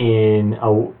in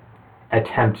a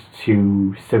attempt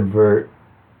to subvert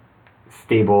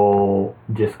stable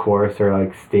discourse or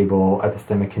like stable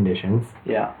epistemic conditions.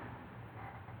 Yeah.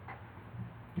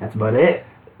 That's about it.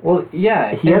 Well,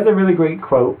 yeah. He has a really great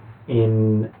quote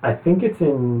I think it's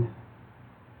in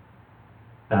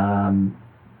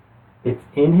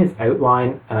his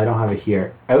outline, I don't have it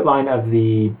here, outline of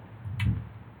the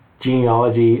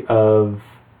genealogy of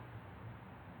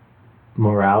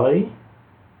morality?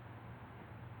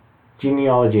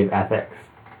 Genealogy of ethics.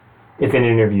 It's an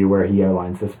interview where he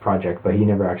outlines this project, but he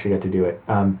never actually got to do it.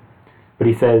 But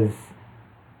he says,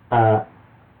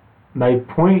 my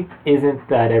point isn't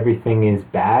that everything is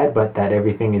bad, but that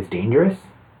everything is dangerous.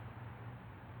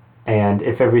 And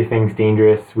if everything's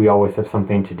dangerous, we always have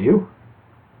something to do.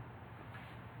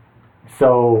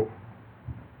 So,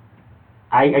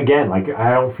 I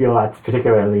don't feel that's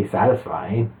particularly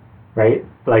satisfying, right?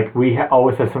 Like, we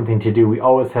always have something to do. We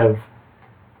always have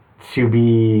to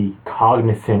be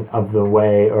cognizant of the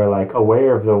way, or like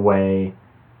aware of the way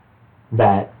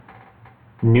that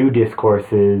new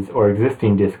discourses or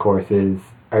existing discourses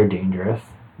are dangerous.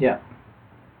 Yeah.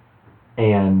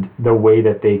 And the way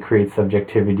that they create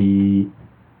subjectivity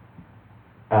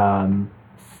to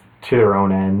their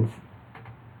own ends.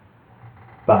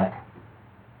 But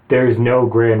there's no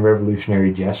grand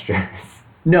revolutionary gestures.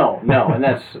 No, and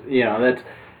that's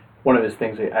one of his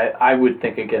things. I would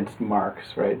think against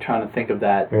Marx, right? Trying to think of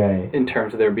that in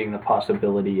terms of there being the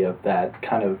possibility of that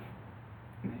kind of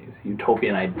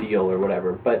utopian ideal or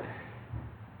whatever. But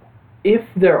if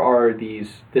there is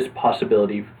this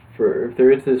possibility for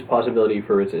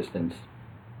resistance,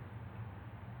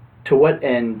 to what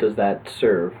end does that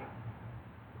serve?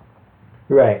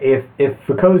 Right. If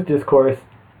Foucault's discourse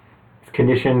is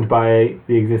conditioned by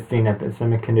the existing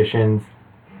epistemic conditions,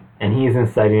 and he's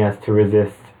inciting us to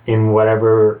resist in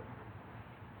whatever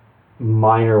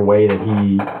minor way that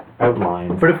he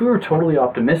outlines. But if we were totally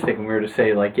optimistic and we were to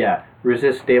say, like, yeah,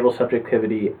 resist stable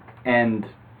subjectivity and,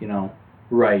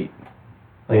 write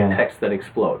texts that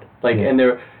explode,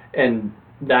 and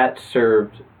that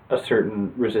served a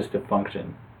certain resistive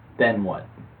function, then what?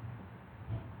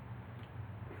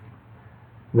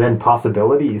 Then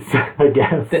possibilities, I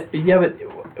guess.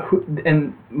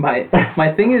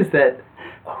 My thing is that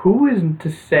who is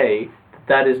to say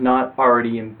that is not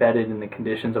already embedded in the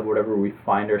conditions of whatever we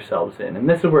find ourselves in? And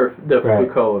this is where the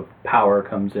Foucault of power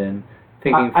comes in.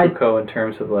 Thinking Foucault in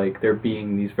terms of like there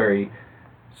being these very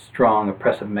strong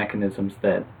oppressive mechanisms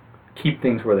that keep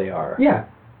things where they are. Yeah.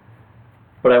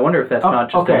 But I wonder if that's not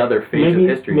just another phase of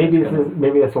history.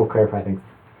 Maybe this will clarify things.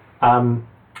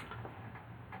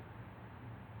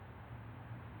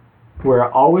 We're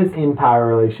always in power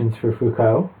relations for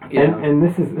Foucault, and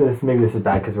this is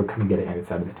bad because we're kind of getting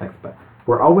outside of the text, but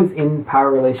we're always in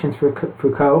power relations for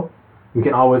Foucault. We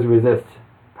can always resist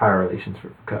power relations for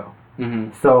Foucault.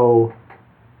 Mm-hmm. So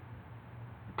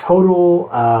total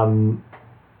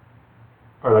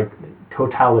or like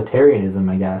totalitarianism,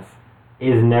 I guess,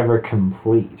 is never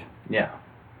complete. Yeah.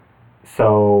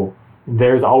 So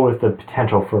there's always the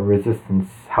potential for resistance,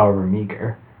 however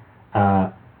meager.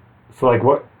 So like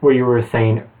what you were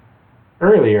saying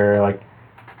earlier, like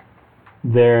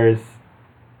there's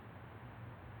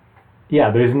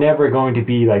never going to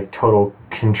be like total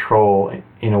control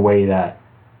in a way that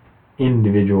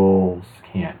individuals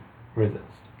can't resist.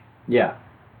 Yeah.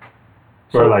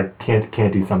 Or like can't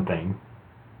do something.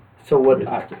 So what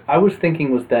I was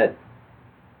thinking was that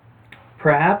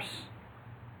perhaps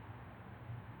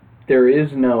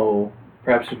there's no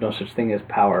such thing as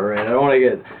power, right? I don't want to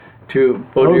get too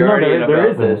Baudrillardian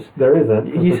about this. There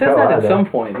isn't. He says that at some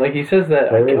point. Like he says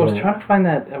that. I was trying to find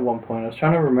that at one point. I was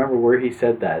trying to remember where he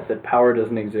said that power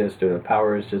doesn't exist or that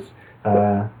power is just.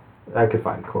 I could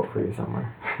find a quote for you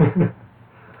somewhere.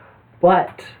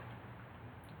 But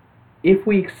if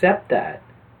we accept that,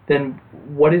 then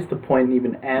what is the point in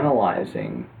even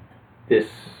analyzing this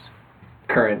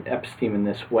current episteme in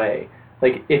this way?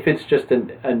 Like, if it's just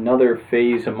another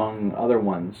phase among other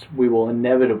ones, we will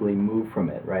inevitably move from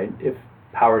it, right? If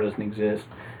power doesn't exist.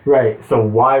 Right. So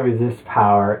why resist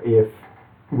power if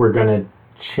we're going to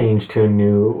change to a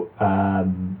new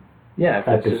if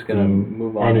it's just going to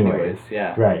move on anyways.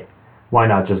 Yeah. Right. Why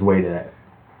not just wait it out?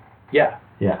 Yeah.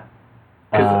 Yeah.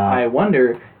 Because I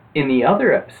wonder, in the other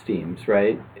epistemes,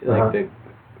 right? Like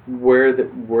were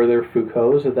there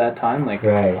Foucaults at that time? Like,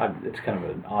 right. It's kind of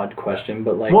an odd question,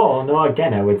 but like. Well, no.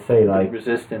 Again, I would say like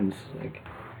resistance, like.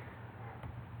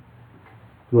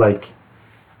 like,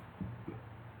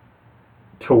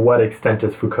 to what extent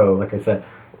does Foucault, like I said,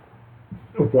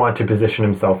 want to position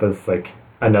himself as like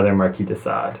another Marquis de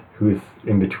Sade, who's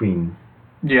in between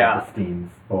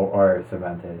Esteems or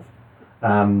Cervantes.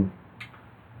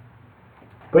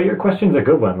 But your question's a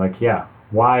good one. Like, yeah,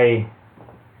 why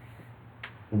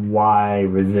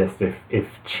resist if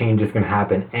change is going to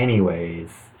happen anyways,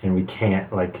 and we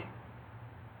can't like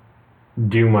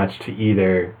do much to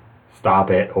either stop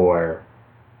it or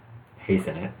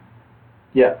hasten it?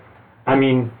 Yeah. I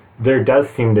mean, there does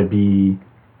seem to be.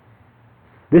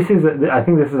 I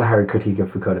think this is a hard critique of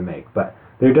Foucault to make, but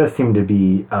there does seem to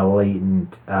be a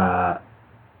latent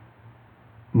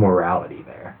morality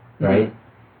there, right? Mm-hmm.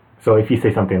 So if you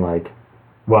say something like,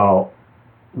 well,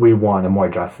 we want a more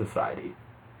just society,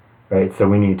 right? So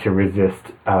we need to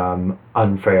resist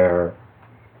unfair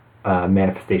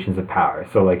manifestations of power.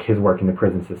 So like his work in the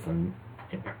prison system,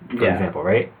 for example,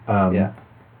 right? Yeah.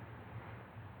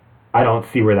 I don't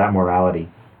see where that morality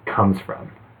comes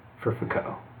from for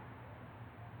Foucault.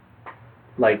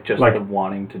 Like just Like- the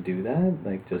wanting to do that?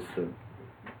 Like just the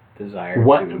desire to...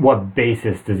 What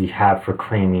basis does he have for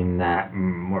claiming that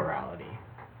morality?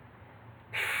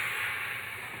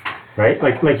 Right?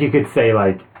 Like you could say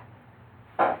like,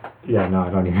 yeah, no, I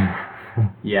don't even.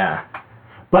 Yeah.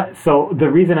 But so the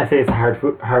reason I say it's a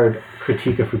hard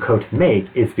critique of Foucault to make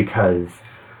is because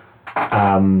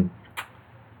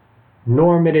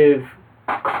normative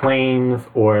claims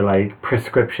or like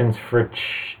prescriptions for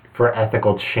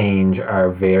ethical change are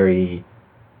very.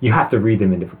 You have to read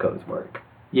them into Foucault's work,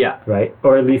 Yeah. right?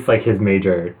 Or at least like his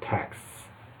major texts,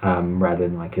 rather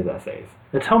than like his essays.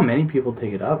 That's how many people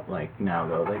take it up, like, now,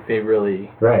 though. Like, they really...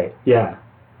 Right. Yeah.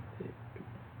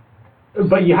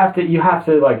 But you have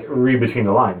to like read between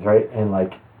the lines, right? And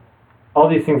like, all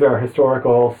these things are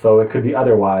historical, so it could be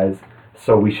otherwise.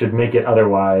 So we should make it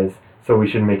otherwise. So we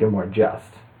should make it more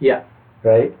just, Yeah.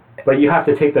 right? But you have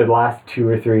to take the last 2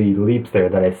 or 3 leaps there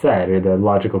that I said, or the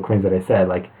logical claims that I said,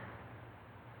 like,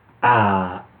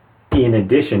 in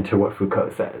addition to what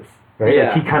Foucault says, right?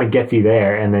 Yeah. Like he kind of gets you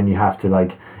there, and then you have to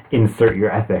like insert your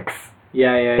ethics.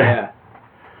 Yeah.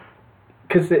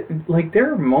 Because, like,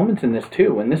 there are moments in this,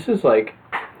 too, when this is, like,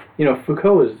 you know,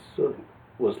 Foucault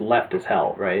was left as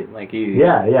hell, right? Like, he...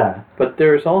 Yeah. But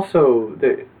there's also,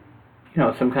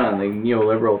 some kind of, like,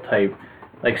 neoliberal type,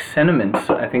 like, sentiments,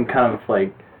 I think, kind of,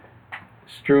 like,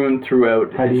 strewn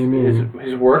throughout How do you mean?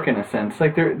 his work, in a sense.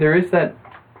 Like, there is that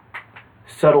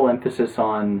subtle emphasis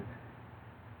on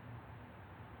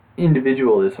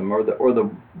individualism or the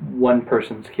one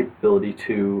person's capability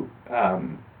to...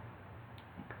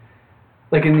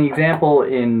 like in the example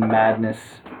in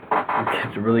Madness,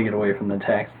 to really get away from the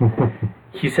text,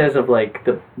 he says of like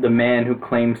the man who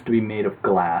claims to be made of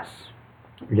glass.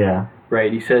 Yeah.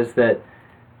 Right. He says that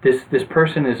this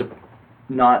person is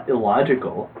not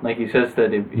illogical. Like he says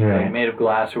that if he's like made of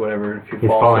glass or whatever, if you He's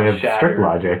fall following to a shatter. strict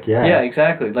logic. Yeah. Yeah,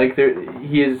 exactly. Like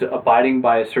he is abiding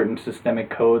by a certain systemic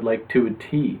code, like to a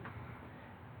T.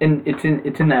 And it's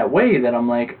in that way that I'm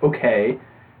like, okay,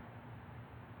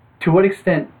 to what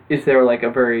extent is there like a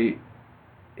very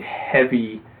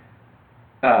heavy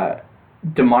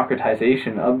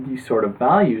democratization of these sort of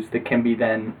values that can be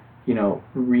then,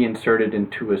 reinserted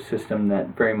into a system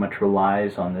that very much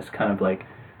relies on this kind of like,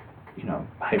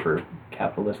 hyper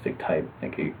capitalistic type,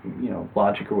 like,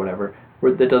 logic or whatever,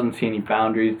 where that doesn't see any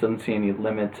boundaries, doesn't see any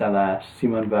limits, a la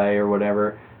Simone Weil or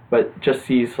whatever, but just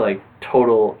sees like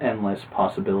total endless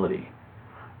possibility.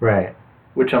 Right.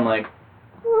 Which I'm like,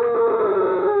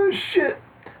 shit.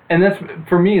 And that's,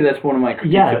 for me, that's one of my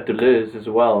critiques of Deleuze as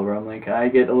well, where I'm like, I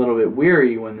get a little bit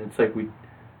weary when it's like we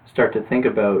start to think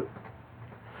about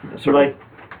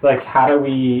like how do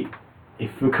we,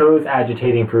 if Foucault's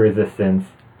agitating for resistance,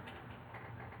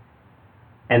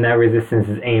 and that resistance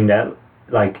is aimed at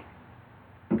like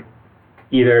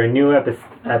either a new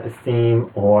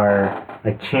episteme or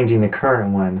like changing the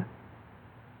current one,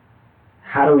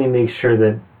 how do we make sure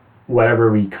that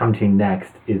whatever we come to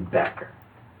next is better?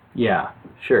 Yeah,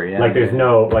 sure, yeah. Like there's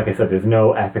no, like I said, there's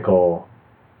no ethical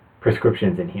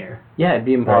prescriptions in here. Yeah, it'd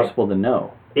be impossible to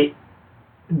know.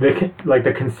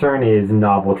 The concern is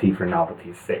novelty for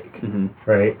novelty's sake,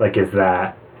 right? Like, is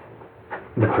that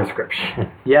the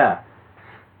prescription? Yeah.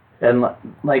 And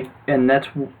that's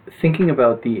thinking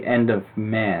about the end of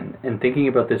man, and thinking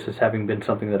about this as having been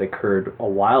something that occurred a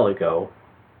while ago,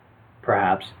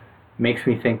 perhaps, makes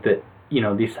me think that,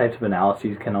 these types of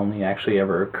analyses can only actually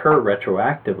ever occur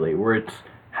retroactively, where it's,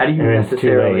 how do you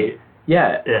necessarily...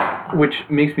 Yeah, which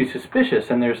makes me suspicious,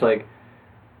 and there's like...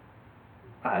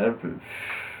 I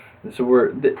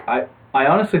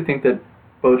honestly think that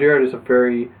Baudrillard is a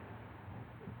very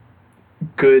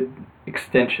good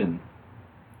extension.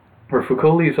 Where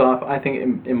Foucault leaves off, I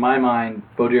think in my mind,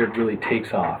 Baudrillard really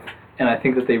takes off, and I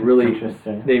think that they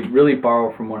really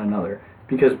borrow from one another,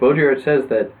 because Baudrillard says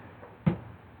that,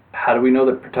 how do we know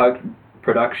that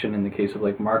production in the case of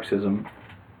like Marxism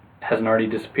hasn't already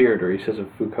disappeared? Or he says of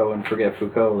Foucault and forget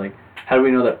Foucault, like, how do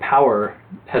we know that power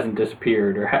hasn't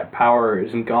disappeared or power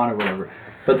isn't gone or whatever?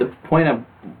 But the point of,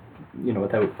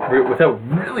 without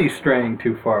really straying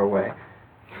too far away,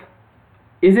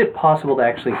 is it possible to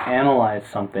actually analyze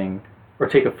something or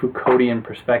take a Foucauldian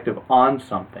perspective on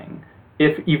something,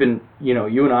 if even,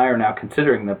 you and I are now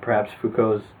considering that perhaps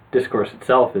Foucault's discourse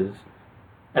itself is,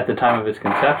 at the time of its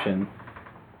conception,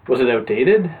 was it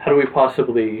outdated? How do we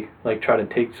possibly try to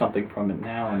take something from it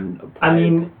now and apply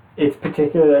it? It's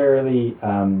particularly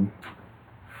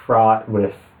fraught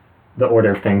with the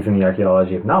order of things in the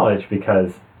archaeology of knowledge,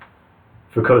 because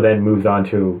Foucault then moves on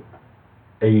to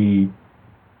a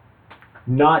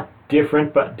not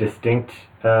different but distinctly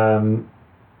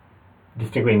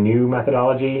new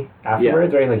methodology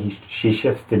afterwards, right? Like she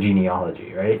shifts to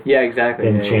genealogy, right? Yeah, exactly.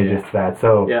 And changes to that.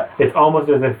 So it's almost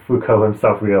as if Foucault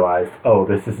himself realized, oh,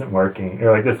 this isn't working,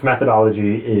 or like this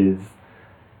methodology is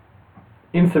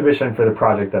insufficient for the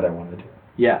project that I want to do.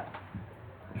 Yeah.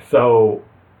 So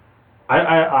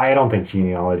I don't think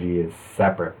genealogy is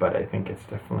separate, but I think it's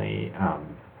definitely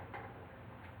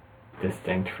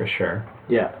distinct for sure.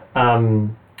 Yeah. I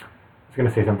was going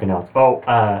to say something else.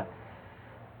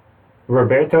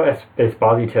 Roberto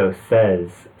Esposito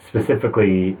says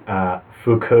specifically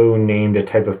Foucault named a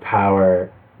type of power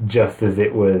just as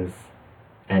it was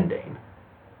ending.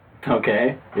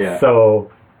 Okay. Yeah.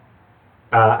 So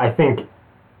I think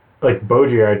like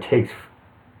Baudrillard takes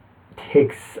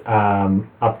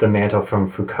up the mantle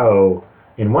from Foucault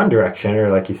in one direction,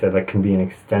 or like you said, like can be an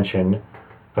extension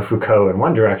of Foucault in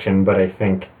one direction, but I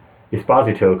think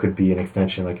Esposito could be an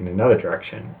extension like in another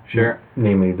direction. Sure.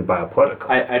 Namely the biopolitical.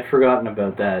 I'd forgotten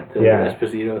about that, the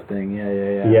Esposito thing.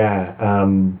 Yeah.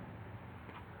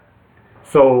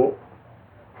 So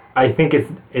I think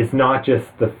it's not just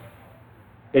the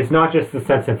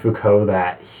sense in Foucault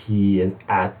that he is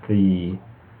at the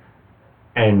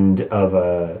end of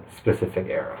a specific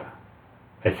era.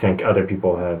 I think other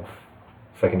people have,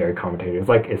 secondary commentators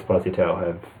like Esposito,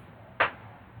 have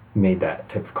made that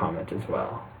type of comment as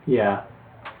well. Yeah.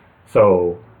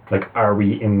 So, like, are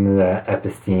we in the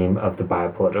episteme of the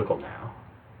biopolitical now?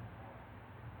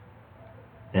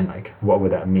 And, like, what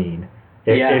would that mean?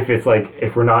 If it's like,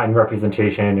 if we're not in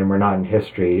representation and we're not in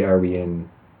history, are we in,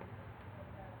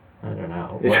 I don't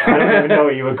know. I don't even know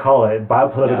what you would call it.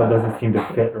 Biopolitical doesn't seem to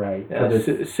fit right.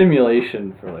 Yeah,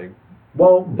 simulation for, like...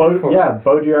 Well,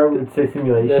 Baudrillard would say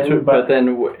simulation, but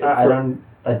then...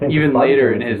 I think even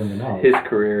later in his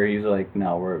career, he's like,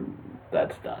 no,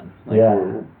 that's done.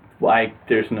 Like,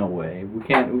 there's no way. We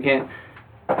can't.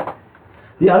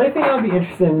 The other thing I'd be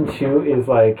interested in too is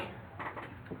like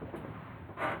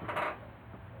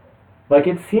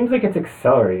it seems like it's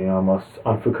accelerating almost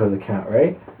on Foucault's account,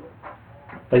 right?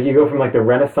 Like you go from like the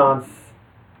Renaissance,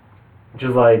 which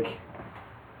is like,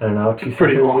 I don't know,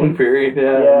 pretty long period,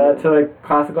 to like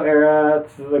classical era,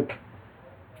 to like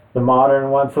the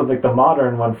modern one. So like the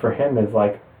modern one for him is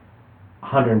like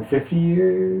 150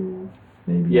 years,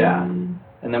 maybe. Yeah, and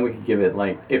then we could give it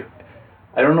like, if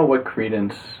I don't know what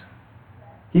credence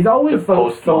he's always the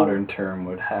postmodern term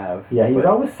would have. Yeah, he's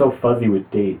always so fuzzy with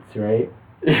dates, right?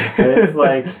 It's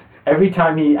like every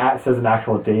time he says an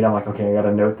actual date, I'm like, okay, I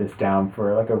gotta note this down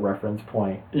for like a reference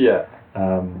point. Yeah.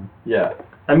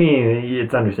 I mean,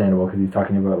 it's understandable because he's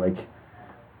talking about like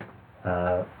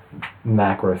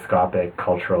macroscopic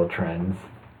cultural trends.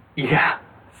 Yeah.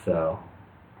 So,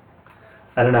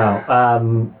 I don't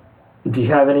know. Do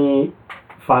you have any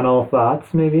final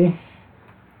thoughts, maybe?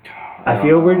 I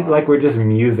feel we're just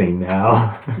musing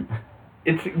now.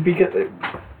 It's because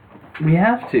we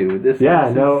have to. It's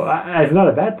not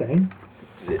a bad thing.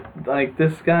 Like,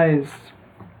 this guy's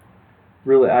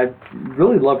really, I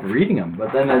really love reading him,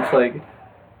 but then it's like,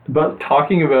 but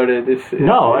talking about it is and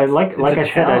like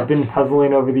I said, I've been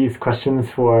puzzling over these questions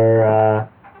for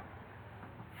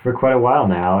quite a while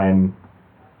now, and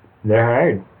they're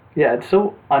hard. Yeah, it's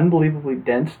so unbelievably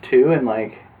dense too, and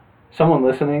like someone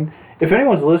listening, if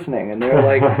anyone's listening and they're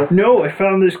like, no, I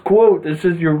found this quote that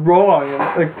says you're wrong,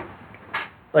 and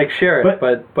like share it,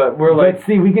 but we're like, but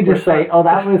see, we could just say, oh,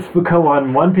 that was Foucault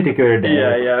on one particular day.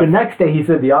 Yeah. The next day he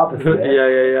said the opposite.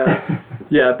 Yeah.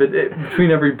 Yeah, but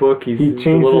between every book he changed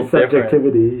a little his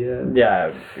subjectivity. Different.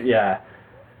 Yeah.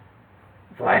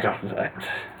 Well, I don't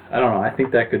know. I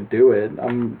think that could do it.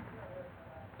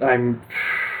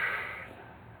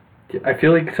 I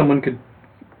feel like someone could,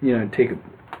 take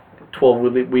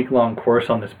 12-week long course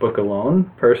on this book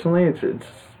alone. Personally, it's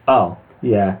Oh,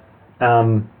 yeah.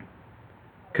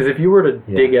 because if you were to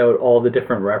Yeah. dig out all the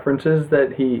different references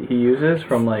that he uses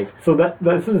from like So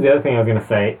this is the other thing I was going to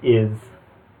say is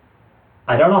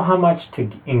I don't know how much to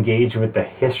engage with the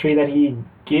history that he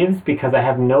gives because I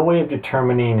have no way of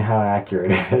determining how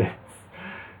accurate it is.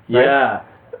 Right? yeah.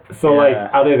 So like Yeah.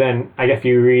 other than I guess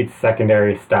you read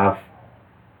secondary stuff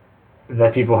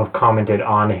that people have commented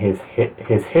on his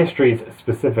histories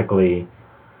specifically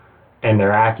and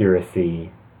their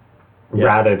accuracy Yeah.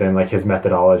 rather than like his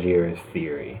methodology or his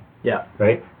theory. Yeah.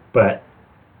 Right? But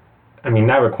I mean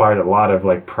that requires a lot of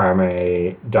like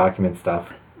primary document stuff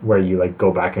where you like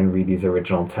go back and read these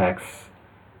original texts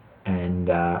and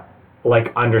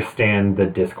like understand the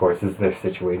discourses they're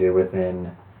situated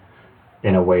within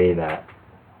in a way that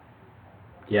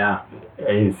Yeah.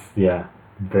 is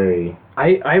very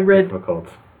I read difficult.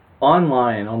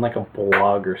 online on like a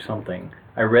blog or something.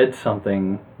 I read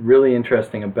something really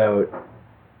interesting about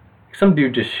some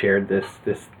dude just shared this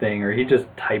thing, or he just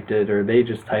typed it, or they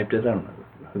just typed it. I don't know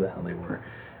who the hell they were,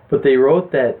 but they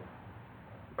wrote that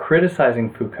criticizing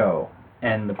Foucault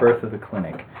and the birth of the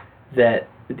clinic, that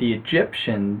the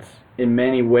Egyptians in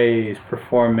many ways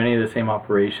performed many of the same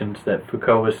operations that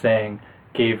Foucault was saying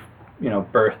gave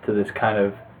birth to this kind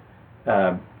of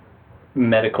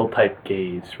medical type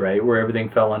gaze, right, where everything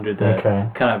fell under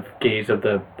the kind of gaze of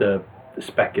the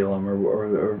speculum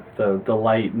or the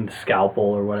light and scalpel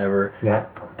or whatever,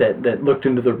 that looked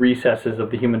into the recesses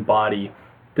of the human body.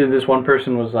 Then this one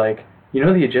person was like,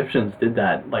 the Egyptians did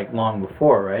that like long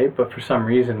before, right? But for some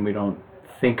reason we don't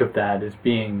think of that as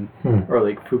being, or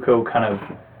like Foucault kind of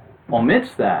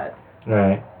omits that,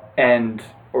 right, and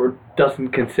or doesn't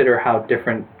consider how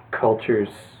different cultures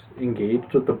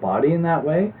engaged with the body in that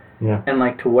way. Yeah. And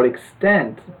like to what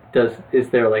extent is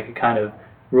there like a kind of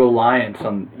reliance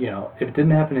on, if it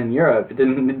didn't happen in Europe, it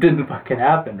didn't fucking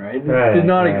happen, right? It did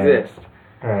not exist.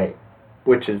 Right.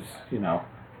 Which is,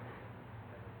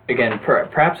 again,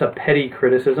 perhaps a petty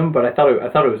criticism, but I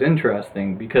thought it was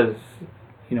interesting because,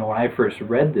 when I first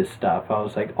read this stuff, I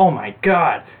was like, oh my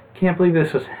god, can't believe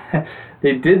this was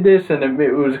they did this and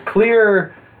it was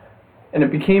clear and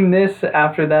it became this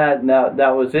after that, and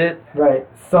that was it. Right.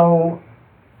 So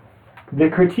the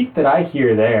critique that I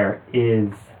hear there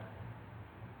is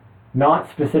not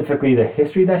specifically the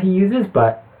history that he uses,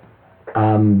 but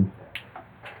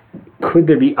could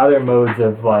there be other modes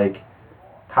of like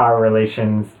power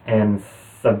relations and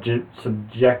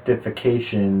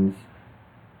subjectifications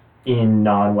in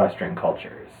non-Western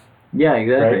cultures? Yeah,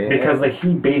 exactly. Right? Because like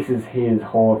he bases his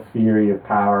whole theory of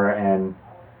power and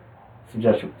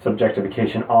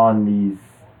subjectification on these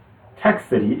texts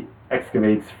that he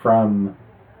excavates from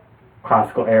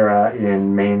classical era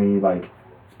in mainly like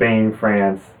Spain,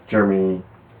 France, Germany,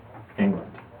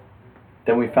 England.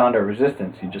 Then we found our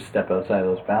resistance. You just step outside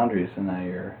those boundaries, and now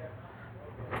you're.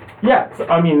 Yeah, so,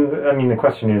 I mean, the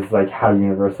question is like, how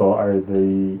universal are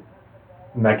the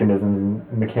mechanisms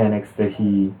and mechanics that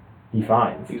he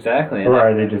finds? Exactly. Or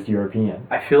are they just European?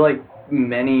 I feel like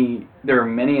there are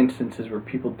many instances where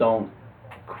people don't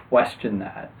question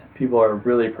that. People are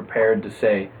really prepared to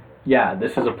say, yeah,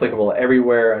 this is applicable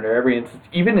everywhere, under every instance,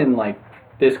 even in like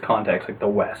this context, like the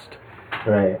West.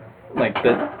 Right. Like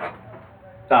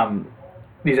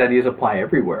these ideas apply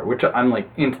everywhere, which I'm like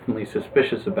instantly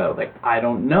suspicious about. Like, I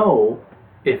don't know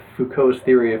if Foucault's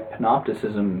theory of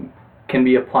panopticism can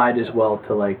be applied as well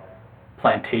to like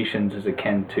plantations as it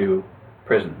can to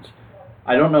prisons.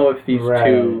 I don't know if these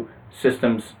two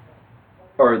systems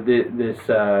or this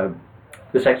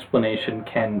explanation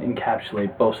can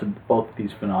encapsulate both of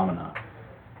these phenomena.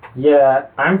 Yeah,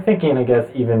 I'm thinking, I guess,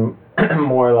 even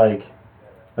more like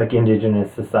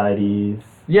indigenous societies.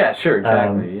 Yeah, sure,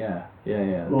 exactly. Yeah.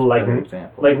 That's like a better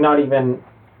example. Like not even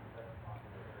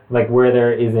like where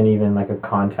there isn't even like a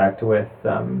contact with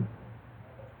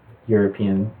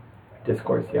European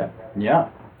discourse yet. Yeah.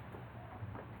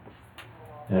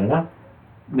 I don't know.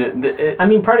 I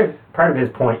mean, part of his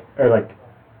point, or like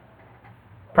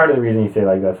part of the reason you say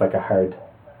like that's like a hard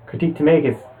critique to make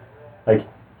is like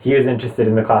he was interested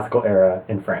in the classical era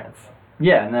in France.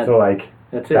 Yeah, and so like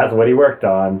that's what he worked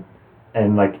on,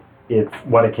 and like it's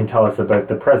what it can tell us about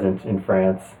the present in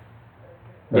France,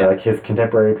 or like his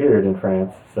contemporary period in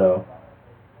France. So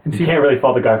you can't really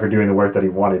fault the guy for doing the work that he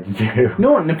wanted to do.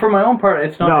 No, and for my own part,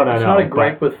 it's not a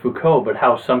gripe with Foucault, but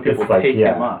how some people take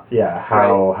him up. Yeah,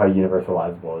 how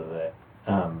universalizable is it?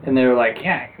 And they're like,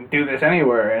 yeah, I can do this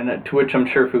anywhere, and to which I'm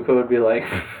sure Foucault would be like,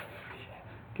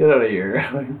 get out of here,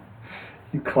 like,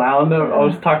 you clown. I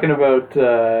was talking about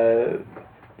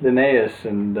Linnaeus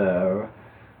and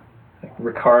Like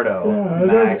Ricardo,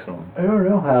 maximum. I don't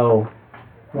know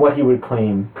what he would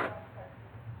claim.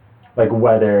 Like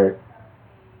whether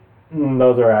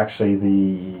those are actually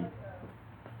the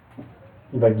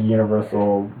like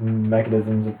universal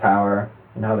mechanisms of power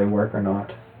and how they work or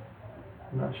not.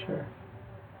 I'm not sure.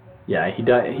 Yeah, he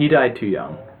died too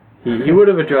young. He would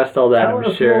have addressed all that,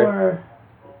 I'm sure.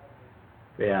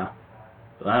 Yeah.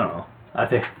 I don't know. I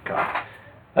think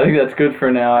that's good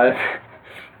for now. I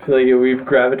feel like we've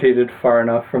gravitated far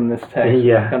enough from this text.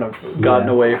 Yeah. Kind of gotten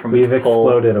away from We've its pull.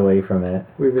 exploded away from it.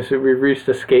 We've reached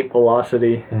escape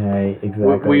velocity. Right,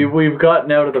 exactly. We've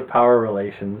gotten out of the power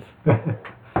relations.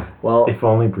 Well, if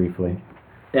only briefly.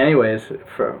 Anyways,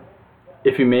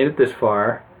 if you made it this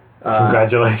far,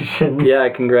 congratulations. Yeah,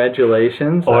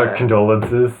 congratulations. Or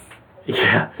condolences.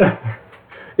 Yeah.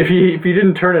 If you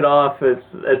didn't turn it off at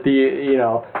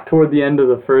the toward the end of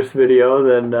the first video,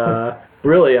 then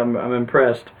really I'm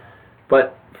impressed.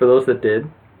 But for those that did,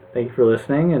 thank you for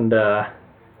listening. And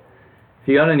if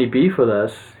you got any beef with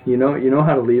us, you know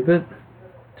how to leave it.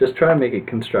 Just try to make it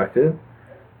constructive.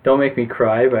 Don't make me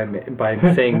cry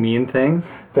by saying mean things.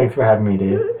 Thanks for having me,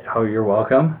 Dave. Oh, you're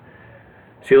welcome.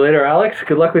 See you later, Alex.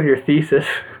 Good luck with your thesis.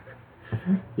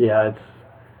 Yeah,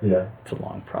 it's a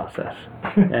long process.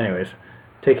 Anyways,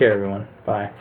 take care, everyone. Bye.